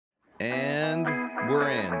And we're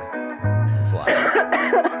in. It's live.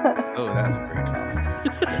 Oh, that's a great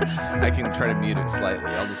cough. I can try to mute it slightly.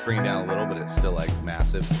 I'll just bring it down a little, but it's still like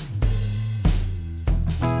massive.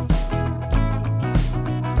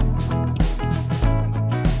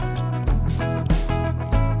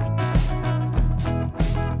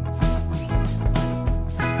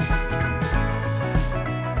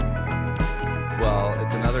 Well,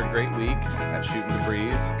 it's another great week at Shooting the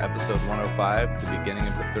Breeze, episode 105, the beginning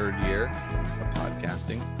of the third year of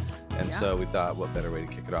podcasting. And so we thought, what better way to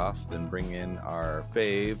kick it off than bring in our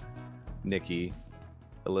fave, Nikki,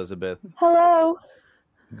 Elizabeth. Hello.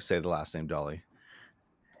 Say the last name, Dolly.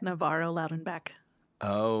 Navarro Loudenbeck.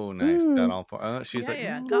 Oh, nice. Got all four. Oh, she's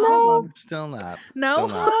Yeah, like, got all of them. Still not. No. Still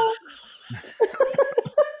not.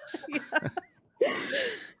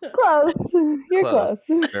 Close. You're close.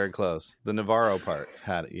 Very close. The Navarro part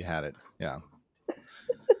you had it. Yeah.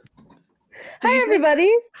 Hi,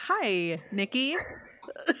 everybody. Hi, Nikki.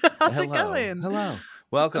 How's it going? Hello.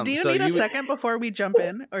 Welcome. Do you need a second before we jump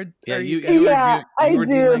in, or Yeah, are you were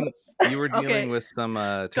do. You were dealing Okay. with some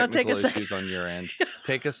take technical a second. issues on your end.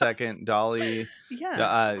 Take a second, Dolly.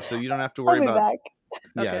 Yeah. So you don't have to I'll worry be about. back.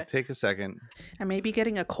 Yeah, Okay. take a second. I may be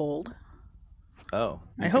getting a cold. Oh,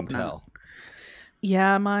 you I can hope not. tell.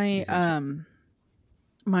 Yeah, You my can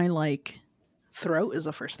my throat is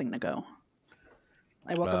the first thing to go.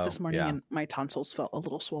 I woke up this morning yeah. and my tonsils felt a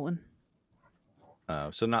little swollen.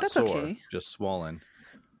 So not That's sore, okay. just swollen.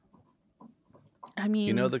 I mean,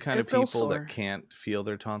 You know the kind it of people feels sore. that can't feel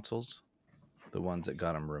their tonsils? The ones that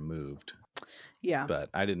got them removed. Yeah, But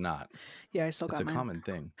I did not. yeah, I still It's got a mine. common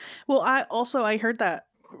thing. Well, I heard that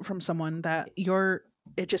from someone that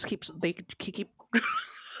it just keeps they keep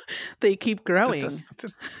they keep growing.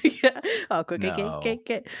 Yeah. Oh, quick, No.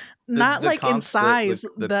 not the like in constant- size.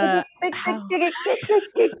 the- How-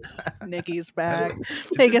 Nikki's back.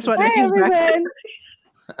 Hey, guess what? Hi, Nikki's back. everyone.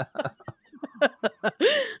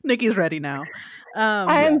 Nikki's ready now.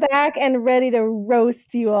 I'm back and ready to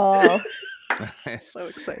roast you all. so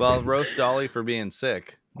excited. Well, roast Dolly for being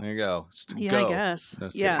sick. There you go. yeah, Go. I guess. No,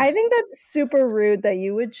 just Yeah. kidding. I think that's super rude that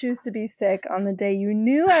you would choose to be sick on the day you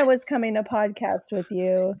knew I was coming to podcast with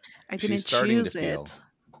you. I She's didn't starting to choose feel. it.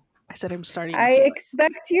 I said I'm starting. I to feel it.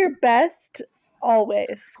 expect your best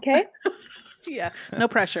always, okay? Yeah. No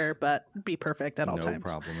pressure, but be perfect at all No times.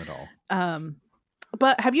 problem at all.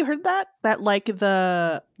 But have you heard that like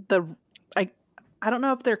the I don't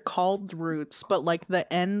know if they're called roots, but like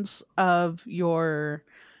the ends of your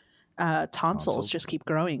tonsils Tonsils? just keep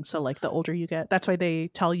growing. So like the older you get, that's why they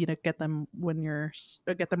tell you to get them when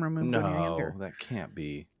get them removed when you're No, younger. that can't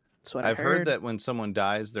be. That's what I've I heard that when someone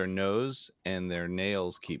dies, their nose and their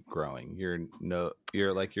nails keep growing. Your That's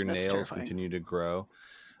nails terrifying. continue to grow.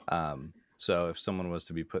 So if someone was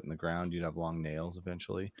to be put in the ground, you'd have long nails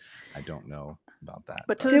eventually. I don't know about that.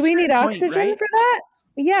 But to Do a we need certain point, oxygen right? for that?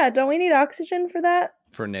 Yeah, don't we need oxygen for that?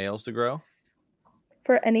 For nails to grow,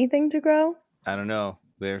 For anything to grow? I don't know.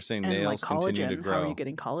 They're saying And nails like continue to collagen. How grow. are you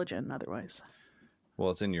getting collagen otherwise? Well,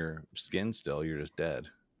 it's in your skin still. You're just dead.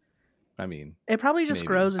 I mean, It probably just maybe.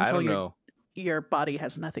 grows I until don't know. your body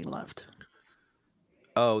has nothing left.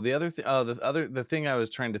 Oh, the other thing. Oh, the thing I was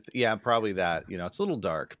trying to. Yeah, probably that. You know, it's a little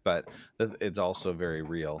dark, but it's also very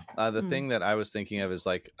real. The thing that I was thinking of is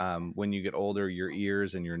like when you get older, your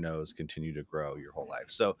ears and your nose continue to grow your whole life.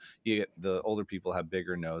 So the older people have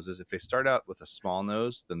bigger noses. If they start out with a small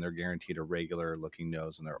nose, then they're guaranteed a regular looking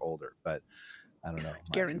nose when they're older. But I don't know. Mine's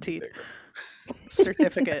gonna be Guaranteed. bigger.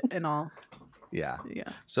 Certificate and all. Yeah.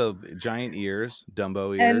 Yeah. So giant ears,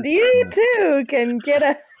 Dumbo ears. And you too can get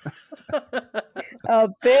a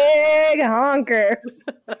big honker.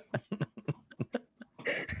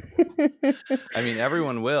 I mean,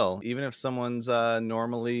 everyone will. Even if someone's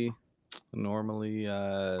normally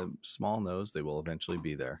small nose, they will eventually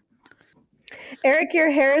be there. Eric, your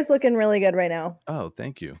hair is looking really good right now. Oh,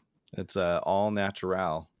 thank you. It's all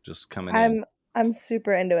natural, just coming in. I'm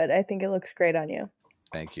super into it. I think it looks great on you.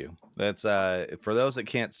 Thank you. That's for those that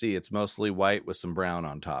can't see, it's mostly white with some brown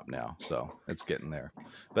on top now, so it's getting there.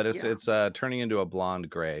 But it's turning into a blonde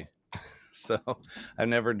gray. So I've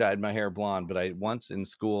never dyed my hair blonde, but I once in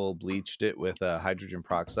school bleached it with hydrogen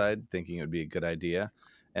peroxide, thinking it would be a good idea,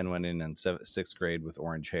 and went in sixth grade with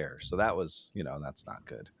orange hair. So that was, that's not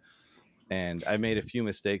good. And I made a few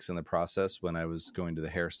mistakes in the process when I was going to the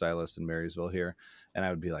hairstylist in Marysville here. And I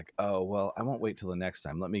would be like, oh, well, I won't wait till the next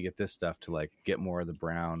time. Let me get this stuff to like get more of the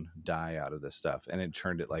brown dye out of this stuff. And it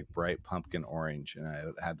turned it like bright pumpkin orange. And I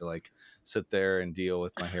had to like sit there and deal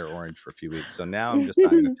with my hair orange for a few weeks. So now I'm just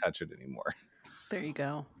not going to touch it anymore. There you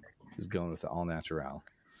go. Just going with the all natural.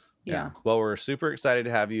 Yeah. Well, we're super excited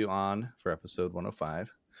to have you on for episode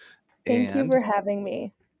 105. Thank you And for having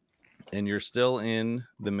me. and you're still in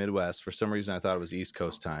the Midwest. For some reason, I thought it was East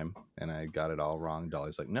Coast time, and I got it all wrong.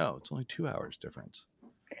 Dolly's like, no, it's only 2 hours difference.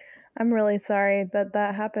 I'm really sorry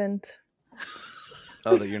that happened.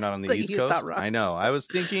 Oh, that you're not on the That East you thought Coast? wrong. I know. I was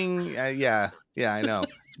thinking, yeah, I know.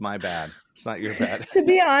 It's my bad. It's not your bad. To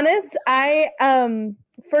be honest, I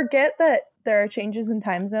forget that there are changes in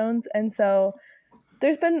time zones, and so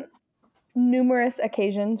there's been numerous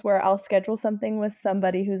occasions where I'll schedule something with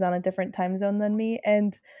somebody who's on a different time zone than me,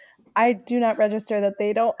 and I do not register that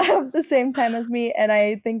they don't have the same time as me, and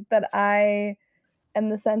I think that I am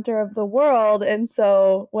the center of the world. And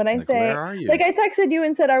so when I Like, say, where are you? like, I texted you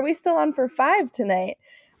and said, are we still on for 5 tonight?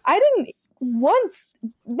 I didn't not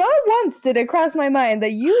once did it cross my mind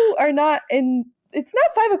that you are not in, it's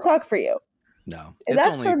not 5 o'clock for you. No, That's it's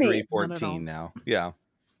only for me. 3:14 now. Yeah,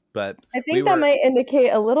 but I think that might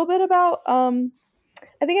indicate a little bit about,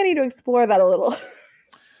 I think I need to explore that a little.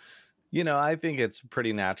 I think it's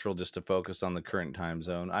pretty natural just to focus on the current time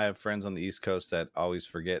zone. I have friends on the East Coast that always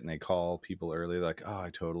forget, and they call people early, like, oh,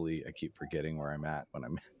 I keep forgetting where I'm at when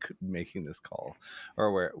I'm making this call,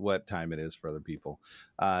 or what time it is for other people.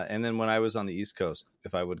 And then when I was on the East Coast,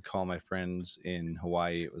 if I would call my friends in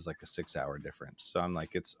Hawaii, it was like a 6-hour difference. So I'm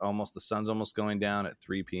like, the sun's almost going down at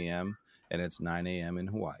 3 p.m. and it's 9 a.m. in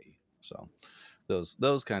Hawaii. So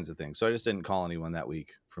those kinds of things. So I just didn't call anyone that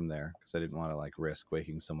week from there because I didn't want to like risk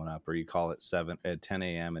waking someone up, or you call at 10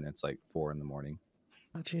 a.m. and it's like 4 a.m.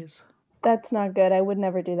 Oh, jeez. That's not good. I would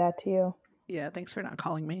never do that to you. Yeah, thanks for not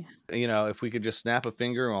calling me. If we could just snap a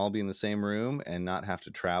finger and all be in the same room and not have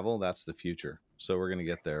to travel, that's the future. So we're going to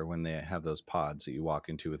get there when they have those pods that you walk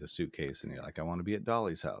into with a suitcase and you're like, I want to be at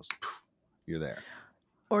Dolly's house. You're there.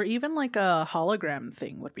 Or even like a hologram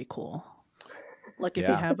thing would be cool. Like if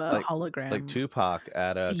you have a hologram. Like Tupac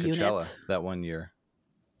at Coachella that one year.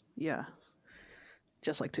 Yeah.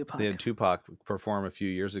 Just like Tupac. They had Tupac perform a few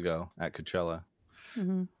years ago at Coachella.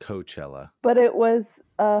 Mm-hmm. Coachella. But it was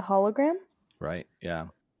a hologram? Right. Yeah.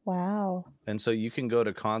 Wow. And so you can go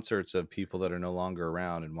to concerts of people that are no longer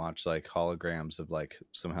around and watch like holograms of like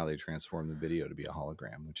somehow they transform the video to be a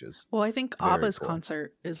hologram, which is well, I think very ABBA's cool.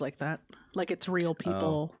 concert is like that. Like it's real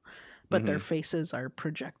people, but their faces are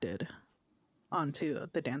projected onto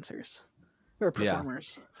the dancers or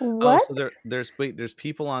performers. What? Oh, so there's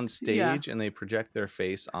people on stage and they project their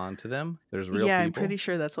face onto them. There's real people. I'm pretty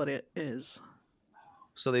sure that's what it is.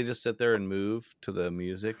 So they just sit there and move to the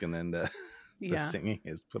music, and then the singing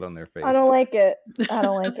is put on their face. I don't like it.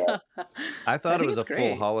 I thought it was a great.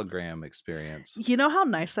 full hologram experience. You know how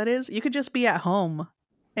nice that is? You could just be at home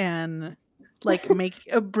and like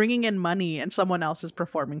bringing in money, and someone else is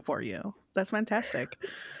performing for you. That's fantastic.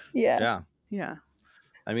 Yeah.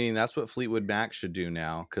 I mean, that's what Fleetwood Mac should do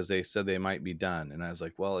now, because they said they might be done. And I was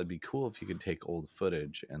like, well, it'd be cool if you could take old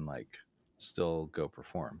footage and like still go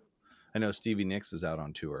perform. I know Stevie Nicks is out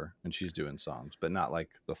on tour and she's doing songs, but not like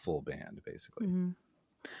the full band, basically. Mm-hmm.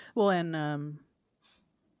 Well, and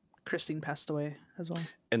Christine passed away as well.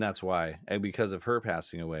 And that's why, and because of her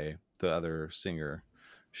passing away, the other singer,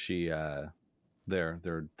 she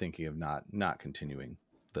they're thinking of not continuing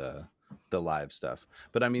the live stuff.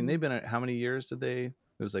 But I mean, they've been at, how many years did they?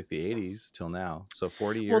 It was like the 80s till now. So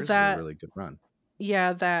 40 years is a really good run.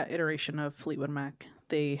 Yeah, that iteration of Fleetwood Mac,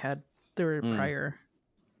 there were prior,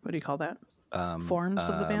 what do you call that? Forms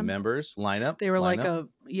of the band? Members, lineup. They were like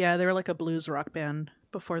a blues rock band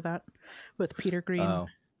before that with Peter Green on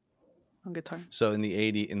guitar. So in the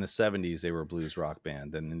 70s, they were a blues rock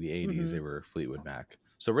band. Then in the 80s, they were Fleetwood Mac.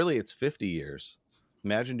 So really it's 50 years.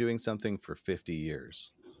 Imagine doing something for 50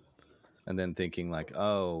 years. And then thinking like,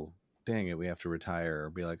 oh, dang it, we have to retire, or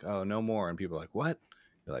be like, oh, no more. And people are like, what?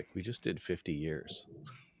 You're like, we just did 50 years.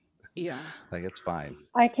 Yeah. Like, it's fine.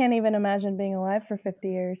 I can't even imagine being alive for 50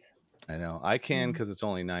 years. I know. I can, because it's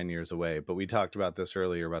only 9 years away. But we talked about this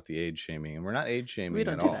earlier about the age shaming. And we're not age shaming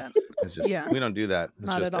at all. That. It's just, we don't do that. It's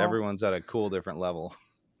not just everyone's at a cool different level.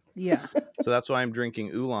 Yeah. So that's why I'm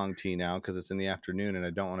drinking oolong tea now, because it's in the afternoon and I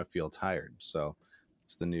don't want to feel tired. So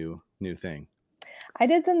it's the new thing. I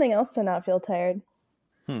did something else to not feel tired.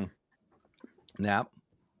 Nap?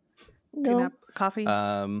 No. Nap? Coffee?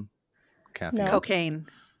 Caffeine. No. Cocaine.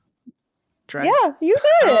 Drugs. Yeah, you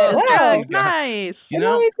got it. Wow. Drugs. Nice. You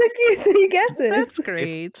know, it took you 3 guesses. That's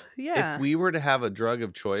great. If we were to have a drug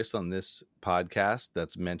of choice on this podcast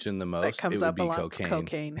that's mentioned the most, that comes it would up be a lot.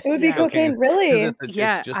 cocaine. It would be cocaine, really? It's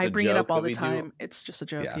just I bring it up all the do. time. It's just a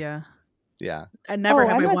joke, yeah. And Oh, never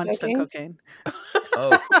have I'm I not once done joking. cocaine.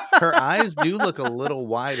 Oh, her eyes do look a little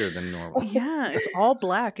wider than normal. Yeah, it's all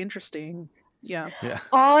black. Interesting. Yeah. Yeah.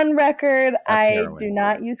 On record, I heroin. do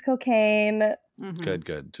not use cocaine. Mhm.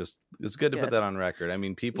 Good. Just It's good to Good. put that on record. I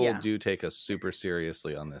mean, people Yeah. do take us super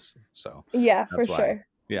seriously on this. So Yeah, for that's why. sure.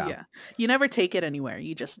 Yeah. You never take it anywhere.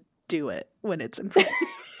 You just do it when it's in front of you.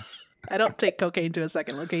 I don't take cocaine to a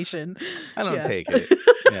second location. I don't Yeah. take it.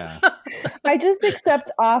 Yeah. I just accept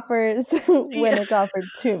offers when Yeah. it's offered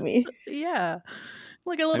to me. Yeah.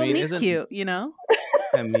 Like a little mean, meet isn't- cute, you know?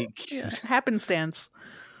 Yeah, meat Yeah. cute. Happenstance.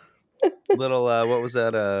 Little what was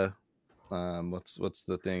that? What's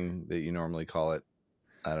the thing that you normally call it?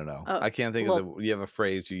 I don't know. I can't think of the. You have a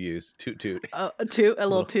phrase you use. Toot toot. A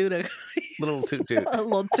little toot. Little toot toot. A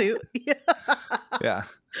little toot. Yeah. Yeah.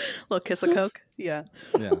 Little kiss of coke. Yeah.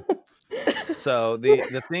 Yeah. So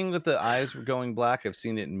the thing with the eyes going black, I've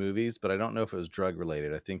seen it in movies, but I don't know if it was drug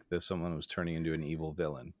related. I think that someone was turning into an evil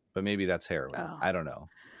villain, but maybe that's heroin. Oh. I don't know.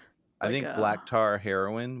 I Like think black tar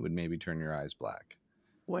heroin would maybe turn your eyes black.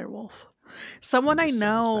 Werewolf. Someone I just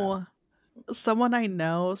sounds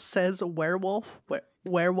know says werewolf.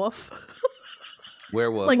 Werewolf.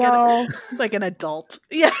 Werewolf. Like No. like an adult.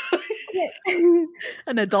 Yeah.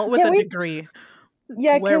 An adult with Can a we- degree.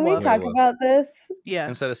 Yeah, can we Werewolf. talk Werewolf. about this? Yeah.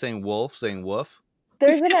 Instead of saying wolf, saying woof.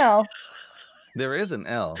 There's an L. There is an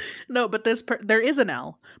L. No, but there is an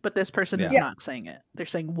L, but this person is Yeah. not saying it. They're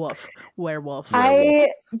saying woof. Werewolf.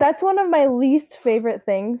 That's one of my least favorite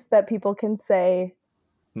things that people can say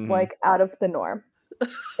Mhm. like out of the norm.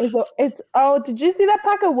 It's did you see that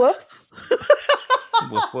pack of woofs?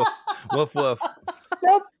 Woof woof woof woof.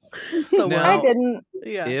 Nope, The No. I werewolf. didn't.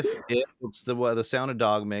 Yeah. If it's the sound a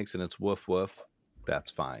dog makes and it's woof woof, that's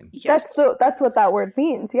fine. Yes. That's what that word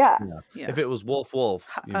means. Yeah. Yeah. If it was wolf wolf,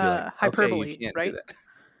 you'd be like, okay, hyperbole, you can't do right? that.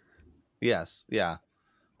 Yes, yeah.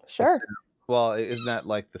 Sure. Well, isn't that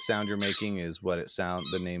like the sound you're making is what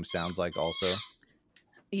the name sounds like also?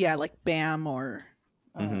 Yeah, like bam or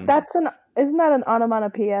Mhm. Isn't that an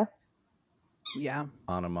onomatopoeia? yeah.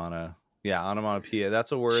 Onomatopoeia.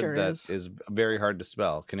 That's a word Sure that is. is very hard to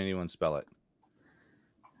spell. Can anyone spell it?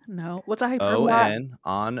 No. What's a O hyperbole? N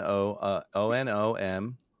O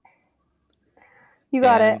M. You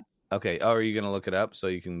got it. Okay. Oh, are you gonna look it up so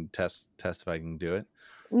you can test if I can do it?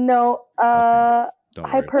 No. Don't worry about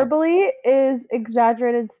it. Hyperbole is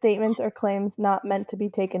exaggerated statements or claims not meant to be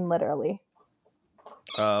taken literally.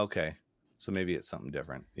 Oh, okay. So maybe it's something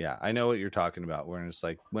different. Yeah, I know what you're talking about. When it's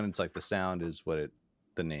like the sound is what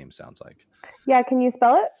the name sounds like. Yeah, can you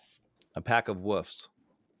spell it? A pack of woofs.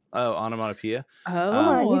 Oh, onomatopoeia. Oh, Come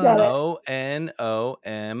on, you got it.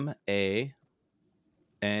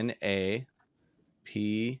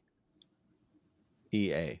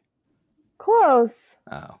 Onomatopoeia. Close.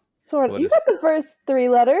 Oh, Sort of. What You is got the first three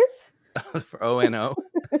letters. for O-N-O.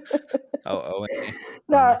 Oh, O-N-A.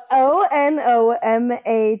 No,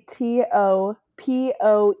 onomatopoeia.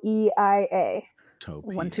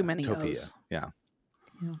 Topia. One too many Topia. O's. Yeah.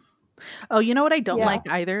 Oh, you know what I don't Yeah. like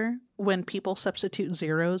either? When people substitute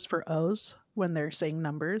zeros for O's when they're saying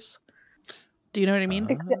numbers. Do you know what I mean?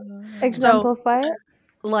 Exemplify it.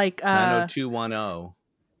 Like 90210.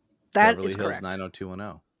 that Beverly is Hills correct.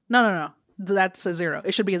 90210. No. That's a zero.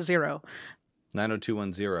 It should be a zero.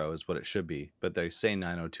 90210 is what it should be, but they say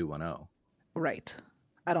 90210. Right.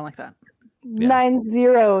 I don't like that.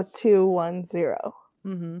 90210.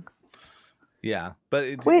 Mm-hmm. Yeah,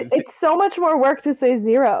 but Wait, it's so much more work to say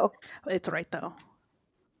zero. It's right though.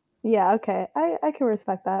 Yeah, okay. I can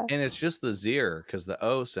respect that. and it's just the zir because the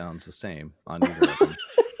O sounds the same on either of them.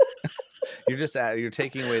 You're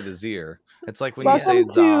taking away the zir. It's like when you say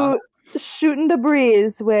Welcome za. to Shooting the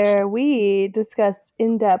Breeze, where we discuss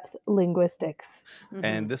in-depth linguistics. Mhm.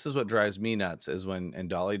 And this is what drives me nuts is and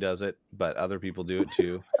Dolly does it, but other people do it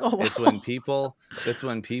too. Oh, It's when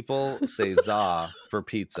people say za for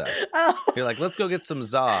pizza. Oh, You're like, let's go get some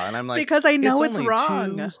za, and I'm like, because I know it's only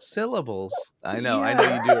wrong. 2 syllables. I know you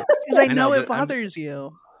Yeah. do it. Because I I know, know it but I'm- bothers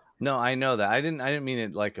you. No, I know that. I didn't mean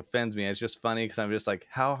it like offends me. It's just funny because I'm just like,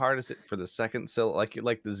 how hard is it for the second syllable?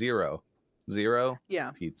 Like the zero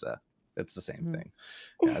Yeah. pizza. It's the same Mhm. thing.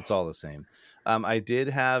 Yeah, it's all the same. I did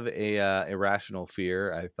have a irrational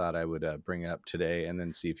fear. I thought I would bring up today, and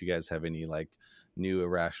then see if you guys have any like new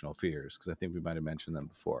irrational fears because I think we might have mentioned them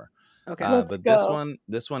before. Okay. Let's But go.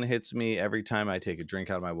 this one hits me every time I take a drink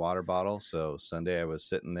out of my water bottle. So Sunday I was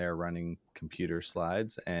sitting there running computer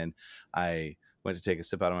slides, and I went to take a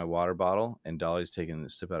sip out of my water bottle, and Dolly's taking a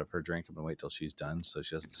sip out of her drink. I'm gonna wait till she's done so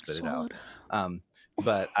she doesn't spit it out.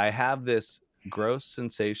 But I have this gross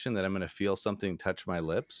sensation that I'm gonna feel something touch my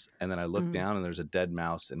lips, and then I look Mhm. down and there's a dead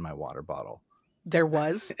mouse in my water bottle. There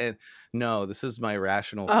was. And no, this is my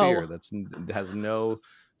rational Oh. fear. Has no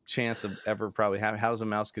chance of ever probably having. How does a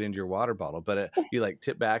mouse get into your water bottle? But you like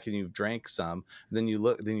tip back and you've drank some, then you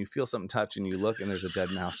look, then you feel something touch, and you look, and there's a dead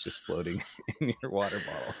mouse just floating in your water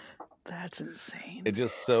bottle. That's insane. It's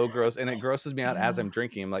just so gross, and it grosses me out as I'm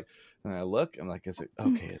drinking. I'm like, and I look, I'm like, is it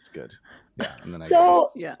okay? It's good. Yeah, and then I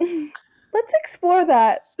go. Yeah. Let's explore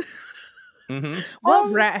that.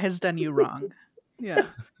 What rat has done you wrong? Yeah.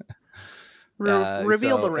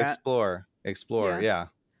 Reveal the rat. Explore. Yeah.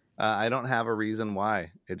 I don't have a reason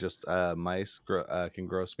why. It just mice can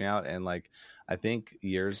gross me out, and like I think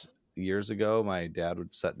years ago, my dad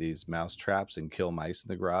would set these mouse traps and kill mice in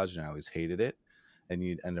the garage, and I always hated it. And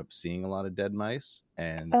you'd end up seeing a lot of dead mice,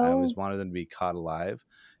 and I always wanted them to be caught alive.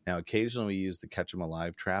 Now, occasionally we used the catch them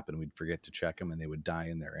alive trap, and we'd forget to check them, and they would die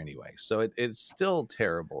in there anyway. So it's still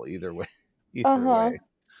terrible either way. But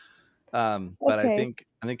I think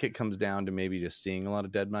it comes down to maybe just seeing a lot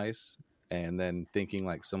of dead mice, and then thinking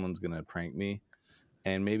like someone's gonna prank me,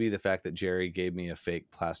 and maybe the fact that Jerry gave me a fake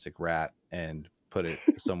plastic rat and put it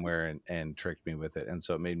somewhere and tricked me with it, and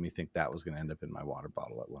so it made me think that was gonna end up in my water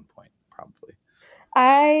bottle at one point, probably.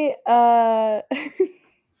 I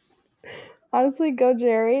honestly, go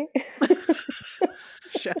Jerry.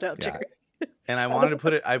 Shout out Jerry. And I wanted to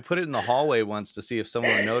put it in the hallway once to see if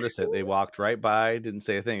someone would notice it. They walked right by, didn't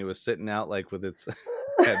say a thing. It was sitting out like with its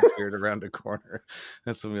head peered around a corner.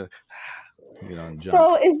 And somebody like,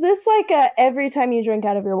 So is this like every time you drink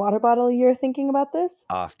out of your water bottle, you're thinking about this?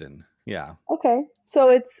 Often. Yeah. Okay. So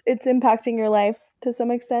it's impacting your life to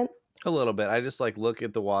some extent? A little bit. I just like look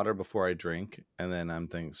at the water before I drink, and then I'm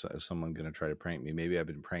thinking, so is someone going to try to prank me? Maybe I've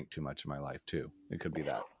been pranked too much in my life too. It could be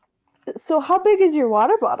that. So how big is your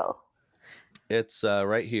water bottle? It's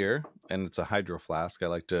right here, and it's a hydro flask. I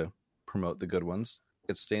like to promote the good ones.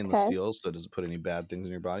 It's stainless steel, so it doesn't put any bad things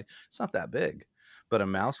in your body. It's not that big, but a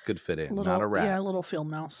mouse could fit in, not a rat. Yeah, a little field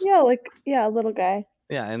mouse. Yeah, a little guy.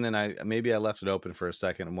 Yeah, and then I left it open for a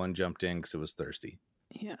second, and one jumped in because it was thirsty.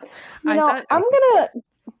 Yeah, I'm gonna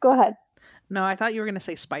go ahead. No, I thought you were gonna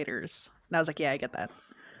say spiders, and I was like, yeah, I get that.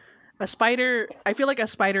 A spider. I feel like a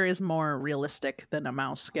spider is more realistic than a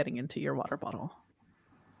mouse getting into your water bottle.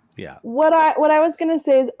 Yeah. What I was gonna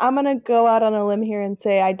say is I'm gonna go out on a limb here and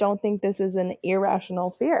say I don't think this is an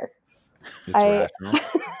irrational fear. It's rational.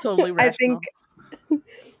 Totally rational.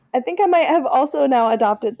 I think I might have also now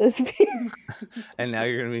adopted this fear. And now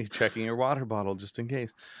you're going to be checking your water bottle just in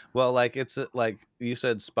case. Well, like it's like you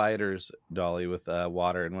said, spiders, Dolly, with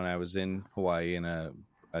water. And when I was in Hawaii in a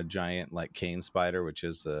giant like cane spider, which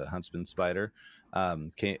is a huntsman spider,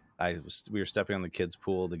 we were stepping on the kids'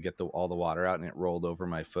 pool to get all the water out, and it rolled over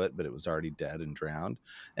my foot, but it was already dead and drowned.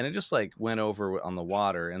 And it just like went over on the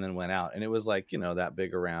water and then went out, and it was like that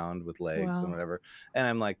big around with legs and whatever. And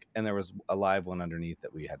I'm like, and there was a live one underneath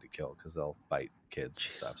that we had to kill because they'll bite kids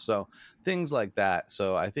and stuff. So things like that.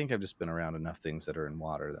 So I think I've just been around enough things that are in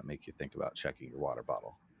water that make you think about checking your water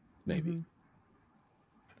bottle. Maybe.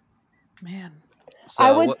 Mm-hmm. Man, so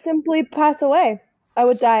I would simply pass away. I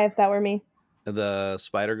would die if that were me. The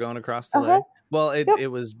spider going across the leg? Well,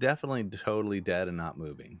 it was definitely totally dead and not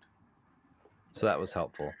moving. So that was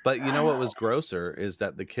helpful. But you know what was grosser is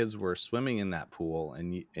that the kids were swimming in that pool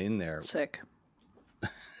and in there. Sick.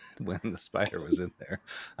 When the spider was in there.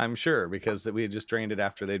 I'm sure, because we had just drained it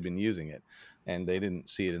after they'd been using it. And they didn't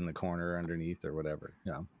see it in the corner underneath or whatever.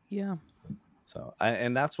 Yeah. So,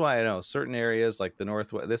 and that's why I know certain areas like the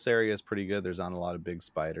Northwest, this area is pretty good. There's not a lot of big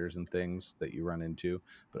spiders and things that you run into,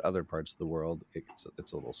 but other parts of the world, it's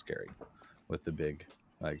a little scary with the big,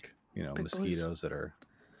 like, big mosquitoes boys that are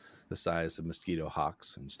the size of mosquito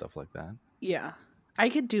hawks and stuff like that. Yeah. I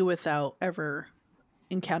could do without ever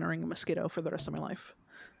encountering a mosquito for the rest of my life.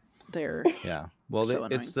 They're well, so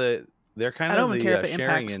they're kind of I don't even care if it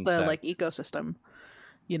impacts insect. The like ecosystem,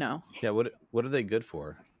 Yeah. What are they good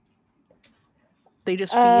for? They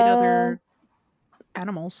just feed other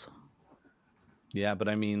animals. Yeah, but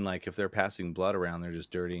I mean, like, if they're passing blood around, they're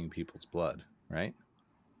just dirtying people's blood, right?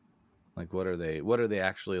 Like, what are they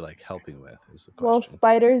actually like helping with? Is the question. Well,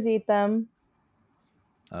 spiders eat them.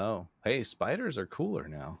 Oh, hey, spiders are cooler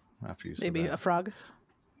now after you said maybe that. A frog,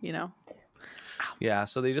 Yeah,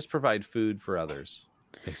 so they just provide food for others,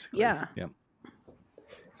 basically. Yeah. Yep.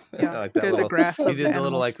 Yeah, like that they're little, the grass. He of did the the little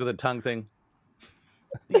animals. like with a tongue thing.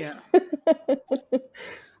 Yeah.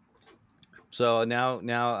 So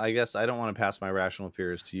now I guess I don't want to pass my rational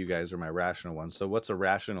fears to you guys or my rational ones. So what's a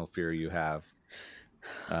rational fear you have?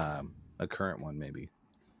 A current one, maybe.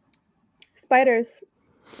 Spiders.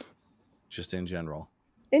 Just in general.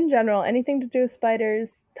 In general, anything to do with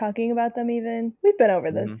spiders, talking about them even. We've been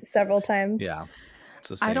over this several times. Yeah. It's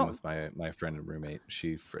the same with my friend and roommate.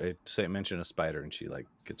 She mentioned a spider and she like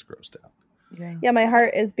gets grossed out. Yeah, my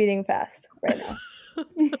heart is beating fast right now.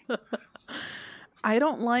 I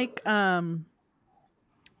don't like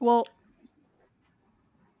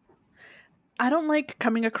I don't like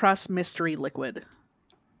coming across mystery liquid,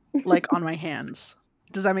 like on my hands.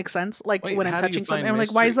 Does that make sense? Like Wait, when I'm how do you touching something, find I'm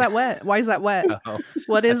like, why is mystery? that wet? Why is that wet? Oh,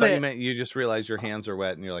 What I is thought you it? meant you just realized your hands are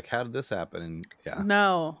wet and you're like, how did this happen? And yeah,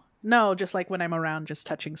 No, just like when I'm around just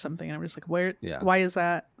touching something, I'm just like, Yeah. why is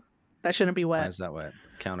that? That shouldn't be why wet. is that wet?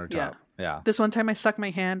 Countertop. Yeah. Yeah. This one time I stuck my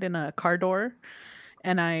hand in a car door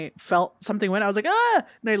and I felt something wet. I was like, ah,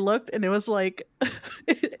 and I looked and it was like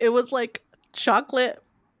it was like chocolate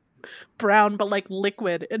brown but like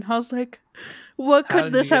liquid, and I was like, what How could did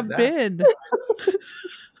you this get have that? been?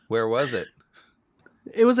 Where was it?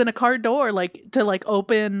 It was in a car door, like to like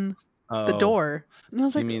open the Oh, door, and I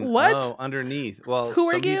was you like, mean what? underneath? Well, Who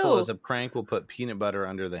are some people you? as a prank will put peanut butter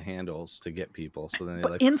under the handles to get people, so then they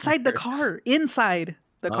But like inside the car, inside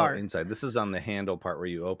the Oh, car. inside. This is on the handle part where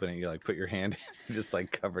you open it. You like put your hand in, just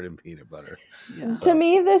like covered in peanut butter. Yeah. So- To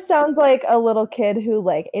me, this sounds like a little kid who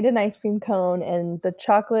like ate an ice cream cone and the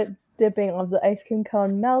chocolate dipping of the ice cream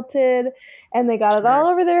cone melted, and they got it all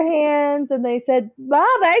over their hands, and they said, "Mom,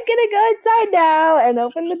 I'm gonna go inside now," and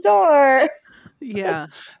open the door. Yeah.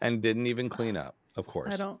 And didn't even clean up, of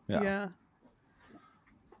course. I don't. Yeah. Yeah.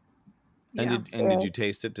 And Yeah. did you Gross.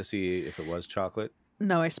 taste it to see if it was chocolate?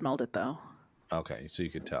 No, I smelled it though. Okay, so you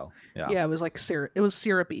could tell. Yeah. Yeah, it was like syrup. It was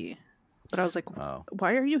syrupy, but I was like, Oh.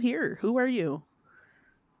 why are you here? Who are you?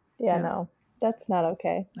 Yeah, Yeah. no, that's not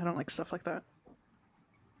okay. I don't like stuff like that.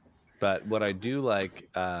 But what I do like,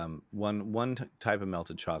 one type of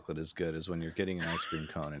melted chocolate is good is when you're getting an ice cream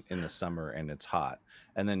cone in the summer and it's hot,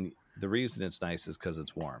 and then the reason it's nice is because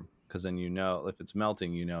it's warm. Because then you know if it's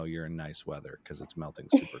melting, you know you're in nice weather because it's melting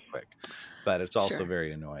super quick. But it's also Sure.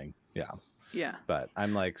 very annoying. Yeah. Yeah. But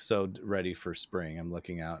I'm like so ready for spring. I'm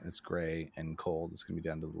looking out and it's gray and cold. It's gonna be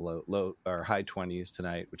down to the low or high 20s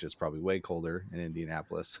tonight, which is probably way colder in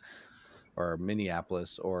Indianapolis or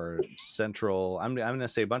Minneapolis or central. I'm gonna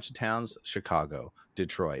say a bunch of towns: Chicago,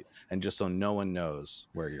 Detroit, and just so no one knows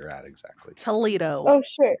where you're at exactly. Toledo. Oh,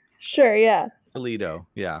 sure, yeah, Toledo,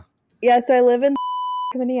 yeah. yeah. So I live in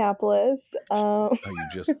Minneapolis. Oh, you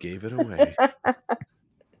just gave it away.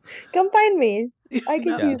 Come find me. I can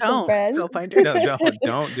No, use some don't friends. go find her. No,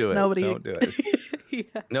 don't do it. Nobody. Don't do it.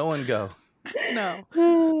 Yeah. No one go. No.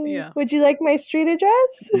 Yeah. Would you like my street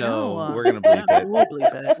address? No, we're gonna bleep it. We'll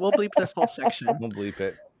bleep it. We'll bleep this whole section. We'll bleep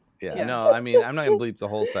it. Yeah. Yeah. No, I mean, I'm not gonna bleep the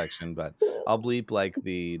whole section, but I'll bleep like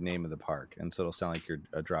the name of the park, and so it'll sound like you're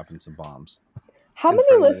dropping some bombs. How in many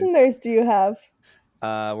front of listeners do you have?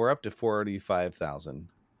 We're up to 45,000.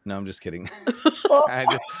 No, I'm just kidding. Oh, I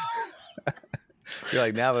just- you're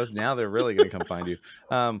like now they're really gonna come find you.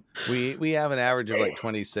 We have an average of like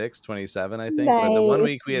 26, 27, I think. But the one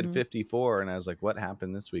week we had Nice. 54, and I was like, what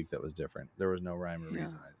happened this week that was different? There was no rhyme or Yeah.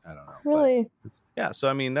 reason. I don't know. But really? yeah, so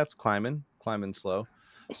I mean that's climbing slow.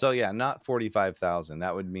 So yeah, not 45,000.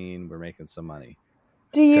 That would mean we're making some money.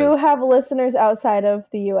 Do you 'Cause- have listeners outside of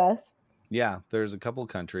the U.S.? Yeah, there's a couple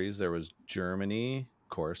countries. There was Germany, of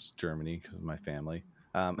course, Germany because of my family.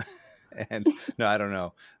 And no, I don't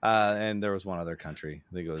know. And there was one other country.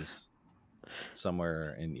 I think it was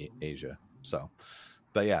somewhere in Asia. So,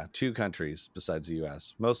 but yeah, 2 countries besides the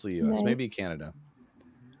U.S. Mostly U.S. Maybe Nice. Canada.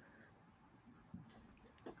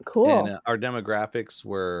 Cool. And our demographics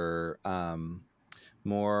were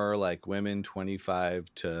more like women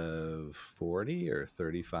 25 to 40 or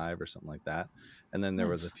 35 or something like that. And then there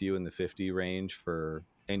was a Nice. few in the 50 range for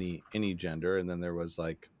any gender. And then there was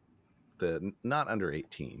like the not under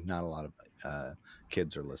 18. Not a lot of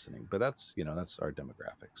kids are listening, but that's our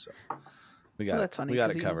demographics. So we got Well, that's funny we got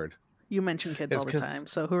 'cause it you- covered. You mention kids It's all the 'cause- time.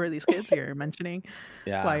 So who are these kids you're mentioning?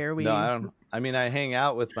 Yeah. Why are we? No, I don't. I mean, I hang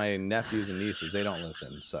out with my nephews and nieces. They don't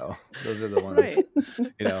listen, so those are the ones.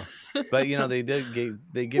 Right. But they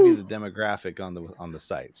give you the demographic on the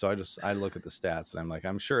site. So I look at the stats and I'm like,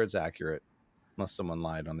 I'm sure it's accurate, unless someone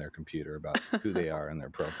lied on their computer about who they are and their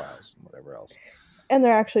profiles and whatever else. And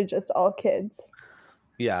they're actually just all kids.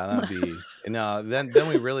 Yeah, that'd be no. Then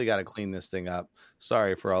we really got to clean this thing up.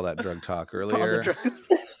 Sorry for all that drug talk For all the earlier. drugs.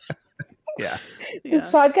 Yeah. This Yeah.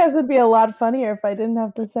 podcast would be a lot funnier if I didn't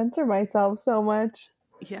have to censor myself so much.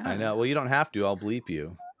 Yeah. I know. Well, you don't have to. I'll bleep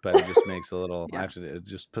you, but it just makes a little. Yeah. I have to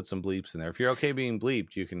just put some bleeps in there. If you're okay being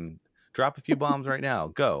bleeped, you can drop a few bombs right now.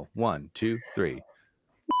 Go 1, 2, 3.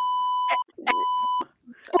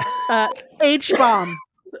 H bomb.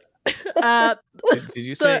 Did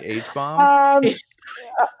you say The- H bomb?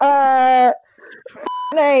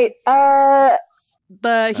 Night.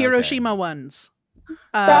 The Hiroshima ones.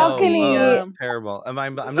 Balcony. that's terrible. I'm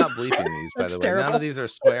not bleeping these, by That's the way. None terrible. of these are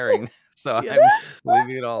swearing, so Yeah. I'm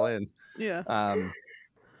leaving it all in. Yeah.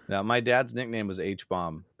 Now my dad's nickname was H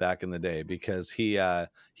bomb back in the day because he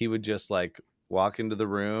would just like walk into the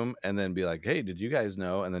room and then be like, hey, did you guys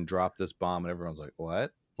know? And then drop this bomb. And everyone's like,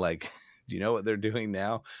 what? Like, do you know what they're doing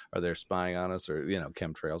now? Are they spying on us, or,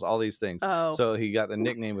 chemtrails, all these things. Oh. So he got the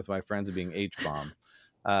nickname with my friends of being H-bomb,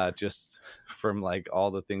 just from like all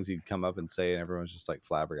the things he'd come up and say. And everyone's just like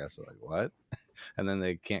flabbergasted, like, what? And then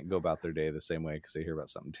they can't go about their day the same way because they hear about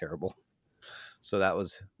something terrible. So that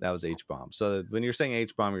was H-bomb. So when you're saying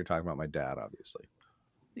H-bomb, you're talking about my dad, obviously.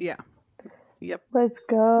 Yeah. Yep. Let's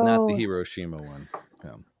go. Not the Hiroshima one.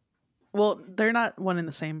 Yeah. Well, they're not one and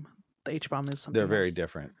the same. The H-bomb is something They're very else.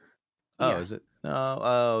 different. Oh, Yeah. is it? No.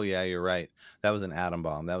 Oh, yeah, you're right. That was an atom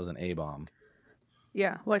bomb. That was an A-bomb.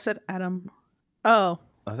 Yeah. Well, I said atom. Oh.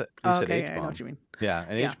 You said okay. H-bomb. Yeah, I know what you mean. Yeah,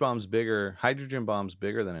 an Yeah. H-bomb's bigger. Hydrogen bomb's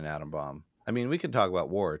bigger than an atom bomb. I mean, we can talk about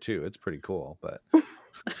war too. It's pretty cool, but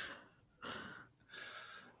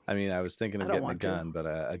I mean, I was thinking of I don't getting a want to.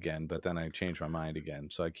 gun, but then I changed my mind again.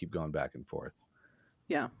 So I keep going back and forth.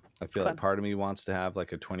 Yeah. I feel Fun. like part of me wants to have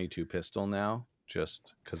like a 22 pistol now,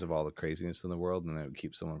 just because of all the craziness in the world, and it would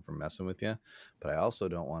keep someone from messing with you. But I also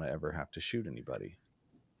don't want to ever have to shoot anybody.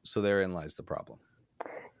 So therein lies the problem.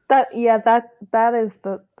 That's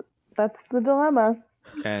the dilemma.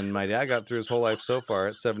 And my dad got through his whole life so far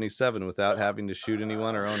at 77 without having to shoot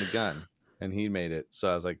anyone or own a gun. And he made it. So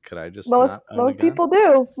I was like, could I just not own most a gun? people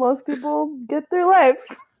do. Most people get through life.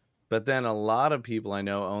 But then a lot of people I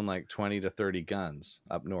know own like 20 to 30 guns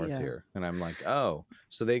up north Yeah. here. And I'm like, oh,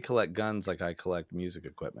 so they collect guns like I collect music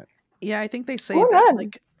equipment. Yeah, I think they say Oh, that man.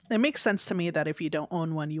 like it makes sense to me that if you don't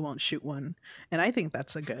own one, you won't shoot one. And I think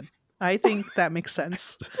that's I think that makes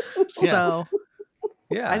sense. Yeah. So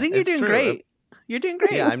Yeah. I think you're it's doing true. great. You're doing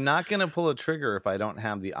great. Yeah, I'm not going to pull a trigger if I don't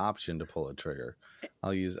have the option to pull a trigger.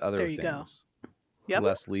 I'll use other There you go. things. Yep.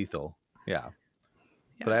 Less lethal. Yeah.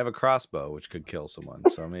 Yeah. But I have a crossbow, which could kill someone.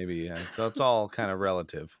 So maybe, so it's all kind of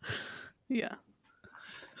relative. Yeah.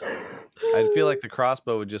 I'd feel like the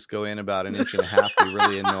crossbow would just go in about an inch and a half, be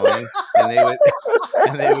really annoying,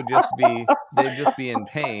 and they'd just be in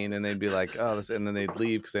pain, and they'd be like, oh, this, and then they'd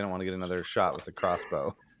leave because they don't want to get another shot with the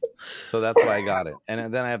crossbow. So that's why I got it.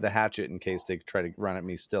 And then I have the hatchet in case they try to run at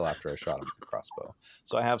me still after I shot them with the crossbow.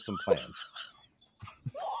 So I have some plans.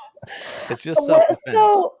 It's just self-defense.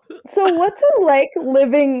 So what's it like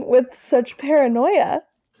living with such paranoia?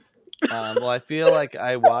 Well, I feel like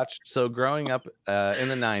I watched. So growing up in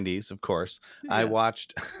the '90s, of course, I Yeah.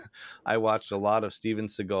 watched a lot of Steven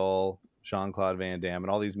Seagal, Jean-Claude Van Damme,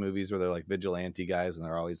 and all these movies where they're like vigilante guys, and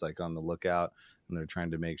they're always like on the lookout, and they're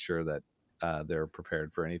trying to make sure that they're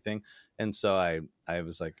prepared for anything. And so I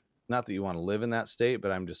was like, not that you want to live in that state,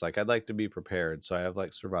 but I'm just like, I'd like to be prepared. So I have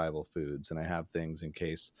like survival foods, and I have things in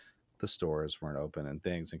case the stores weren't open, and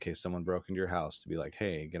things in case someone broke into your house to be like,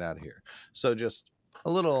 hey, get out of here. So just a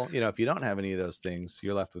little, if you don't have any of those things,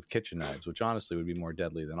 you're left with kitchen knives, which honestly would be more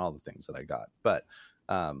deadly than all the things that I got. But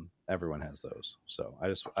everyone has those. So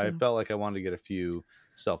I felt like I wanted to get a few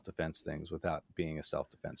self-defense things without being a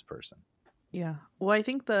self-defense person. Yeah. Well, I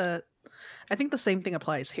think the same thing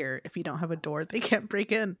applies here. If you don't have a door, they can't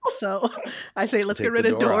break in. So I say, let's Take get rid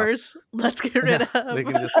the of door off. doors. Let's get rid of They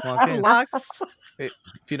can just walk in. locks. If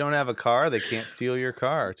you don't have a car, they can't steal your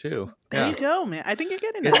car too. There Yeah. you go, man. I think you're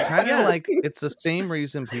getting It's it. kind of Yeah. like, it's the same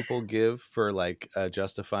reason people give for like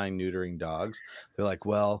justifying neutering dogs. They're like,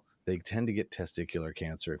 well, they tend to get testicular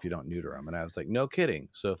cancer if you don't neuter them. And I was like, no kidding.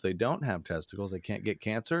 So if they don't have testicles, they can't get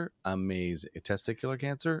cancer. Amazing. Testicular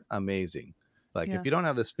cancer. Amazing. Like Yeah. if you don't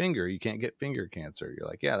have this finger, you can't get finger cancer. You're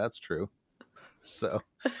like, yeah, that's true. So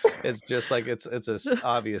it's just like, it's an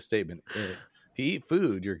obvious statement. If you eat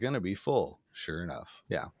food, you're going to be full. Sure enough.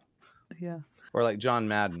 Yeah. Yeah. Or like John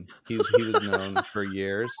Madden, he was known for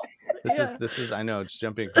years. This is I know it's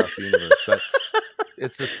jumping across the universe, but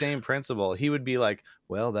it's the same principle. He would be like,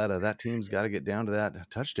 well, that team's got to get down to that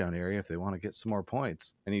touchdown area if they want to get some more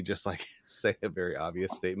points, and he just like say a very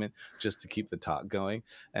obvious statement just to keep the talk going.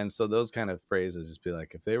 And so those kind of phrases just be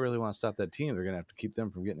like, if they really want to stop that team, they're gonna have to keep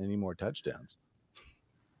them from getting any more touchdowns.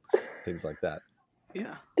 Things like that.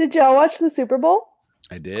 Yeah. Did y'all watch the Super Bowl?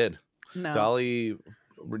 I did. No. Dolly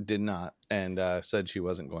did not, and said she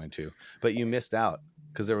wasn't going to. But you missed out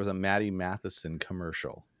because there was a Maddie Matheson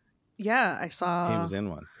commercial. Yeah, I saw. He was in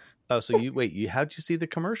one. Oh, so how'd you see the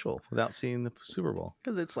commercial without seeing the Super Bowl?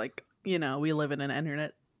 Because it's like, we live in an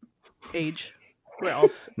internet age where No,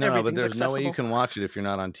 but everything's there's no way you accessible. can watch it if you're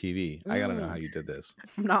not on TV. I gotta know how you did this.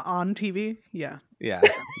 I'm not on TV. Yeah. Yeah,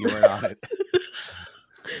 you weren't on it.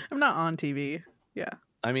 I'm not on TV. Yeah.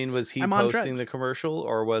 I mean, was he I'm on posting drugs. the commercial,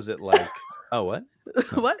 or was it like, oh, what?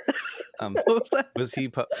 What? What was that?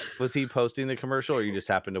 Was he posting the commercial, or you just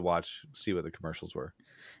happened to see what the commercials were?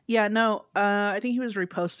 Yeah, no. I think he was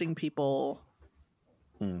reposting people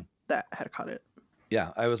Hmm. that had caught it.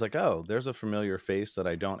 Yeah, I was like, oh, there's a familiar face that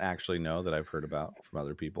I don't actually know that I've heard about from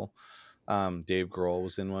other people. Dave Grohl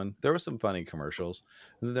was in one. There were some funny commercials.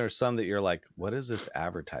 And then there's some that you're like, what is this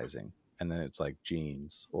advertising? And then it's like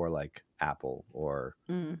jeans or like Apple or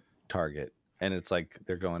Target. And it's like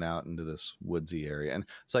they're going out into this woodsy area. And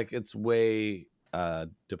it's like it's way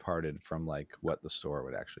departed from like what the store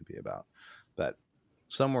would actually be about. But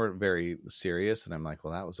some were very serious. And I'm like,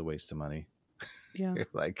 well, that was a waste of money. Yeah.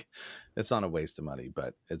 Like it's not a waste of money,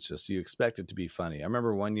 but it's just you expect it to be funny. I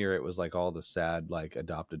remember one year it was like all the sad like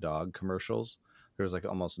adopt a dog commercials. There was like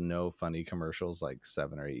almost no funny commercials like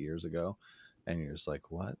 7 or 8 years ago, and you're just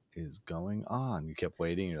like, what is going on? You kept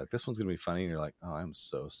waiting, you're like, this one's gonna be funny, and you're like, oh, I'm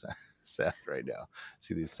so sad right now.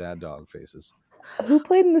 See these sad dog faces. Who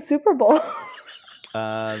played in the Super Bowl?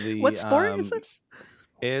 What sport is this?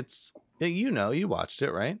 It's you watched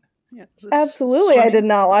it, right? Yeah, Absolutely, I did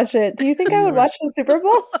not watch it. Do you think I would watch the Super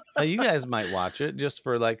Bowl? You guys might watch it just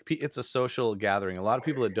for like it's a social gathering. A lot of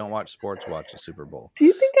people that don't watch sports watch the Super Bowl. Do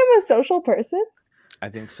you think I'm a social person? I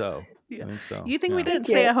think so. Yeah. I think so. You think we didn't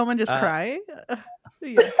stay at home and just cry?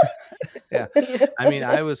 Yeah. I mean,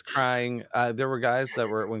 I was crying. There were guys that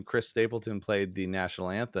were when Chris Stapleton played the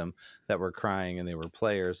national anthem that were crying, and they were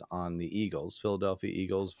players on the Eagles, Philadelphia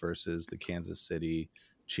Eagles versus the Kansas City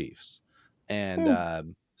Chiefs,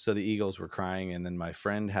 and. So the Eagles were crying, and then my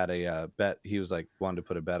friend had a bet. He was like, wanted to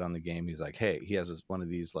put a bet on the game. He's like, hey, he has one of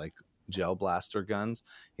these like gel blaster guns.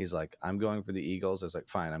 He's like, I'm going for the Eagles. I was like,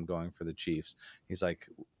 fine, I'm going for the Chiefs. He's like,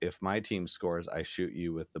 if my team scores, I shoot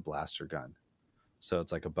you with the blaster gun. So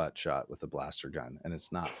it's like a butt shot with a blaster gun, and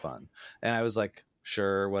it's not fun. And I was like,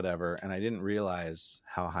 sure, whatever. And I didn't realize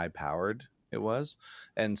how high powered it was.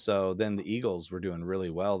 And so then the Eagles were doing really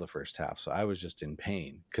well the first half. So I was just in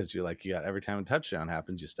pain because you got every time a touchdown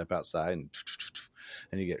happens, you step outside and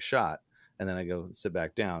you get shot. And then I go sit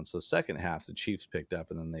back down. So the second half, the Chiefs picked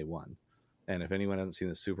up and then they won. And if anyone hasn't seen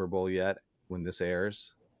the Super Bowl yet, when this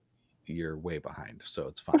airs, you're way behind. So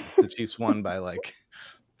it's fine. The Chiefs won by like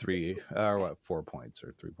 4 points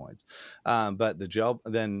or 3 points. But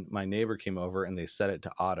then my neighbor came over and they set it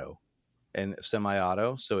to auto. And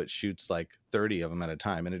semi-auto, so it shoots like 30 of them at a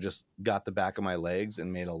time, and it just got the back of my legs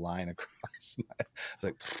and made a line across my. I was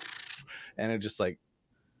like, and it just like,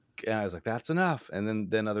 and I was like, that's enough. And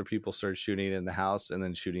then other people started shooting it in the house, and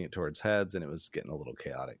then shooting it towards heads, and it was getting a little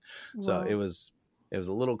chaotic. Wow. So it was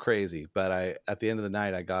a little crazy, but at the end of the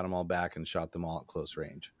night, I got them all back and shot them all at close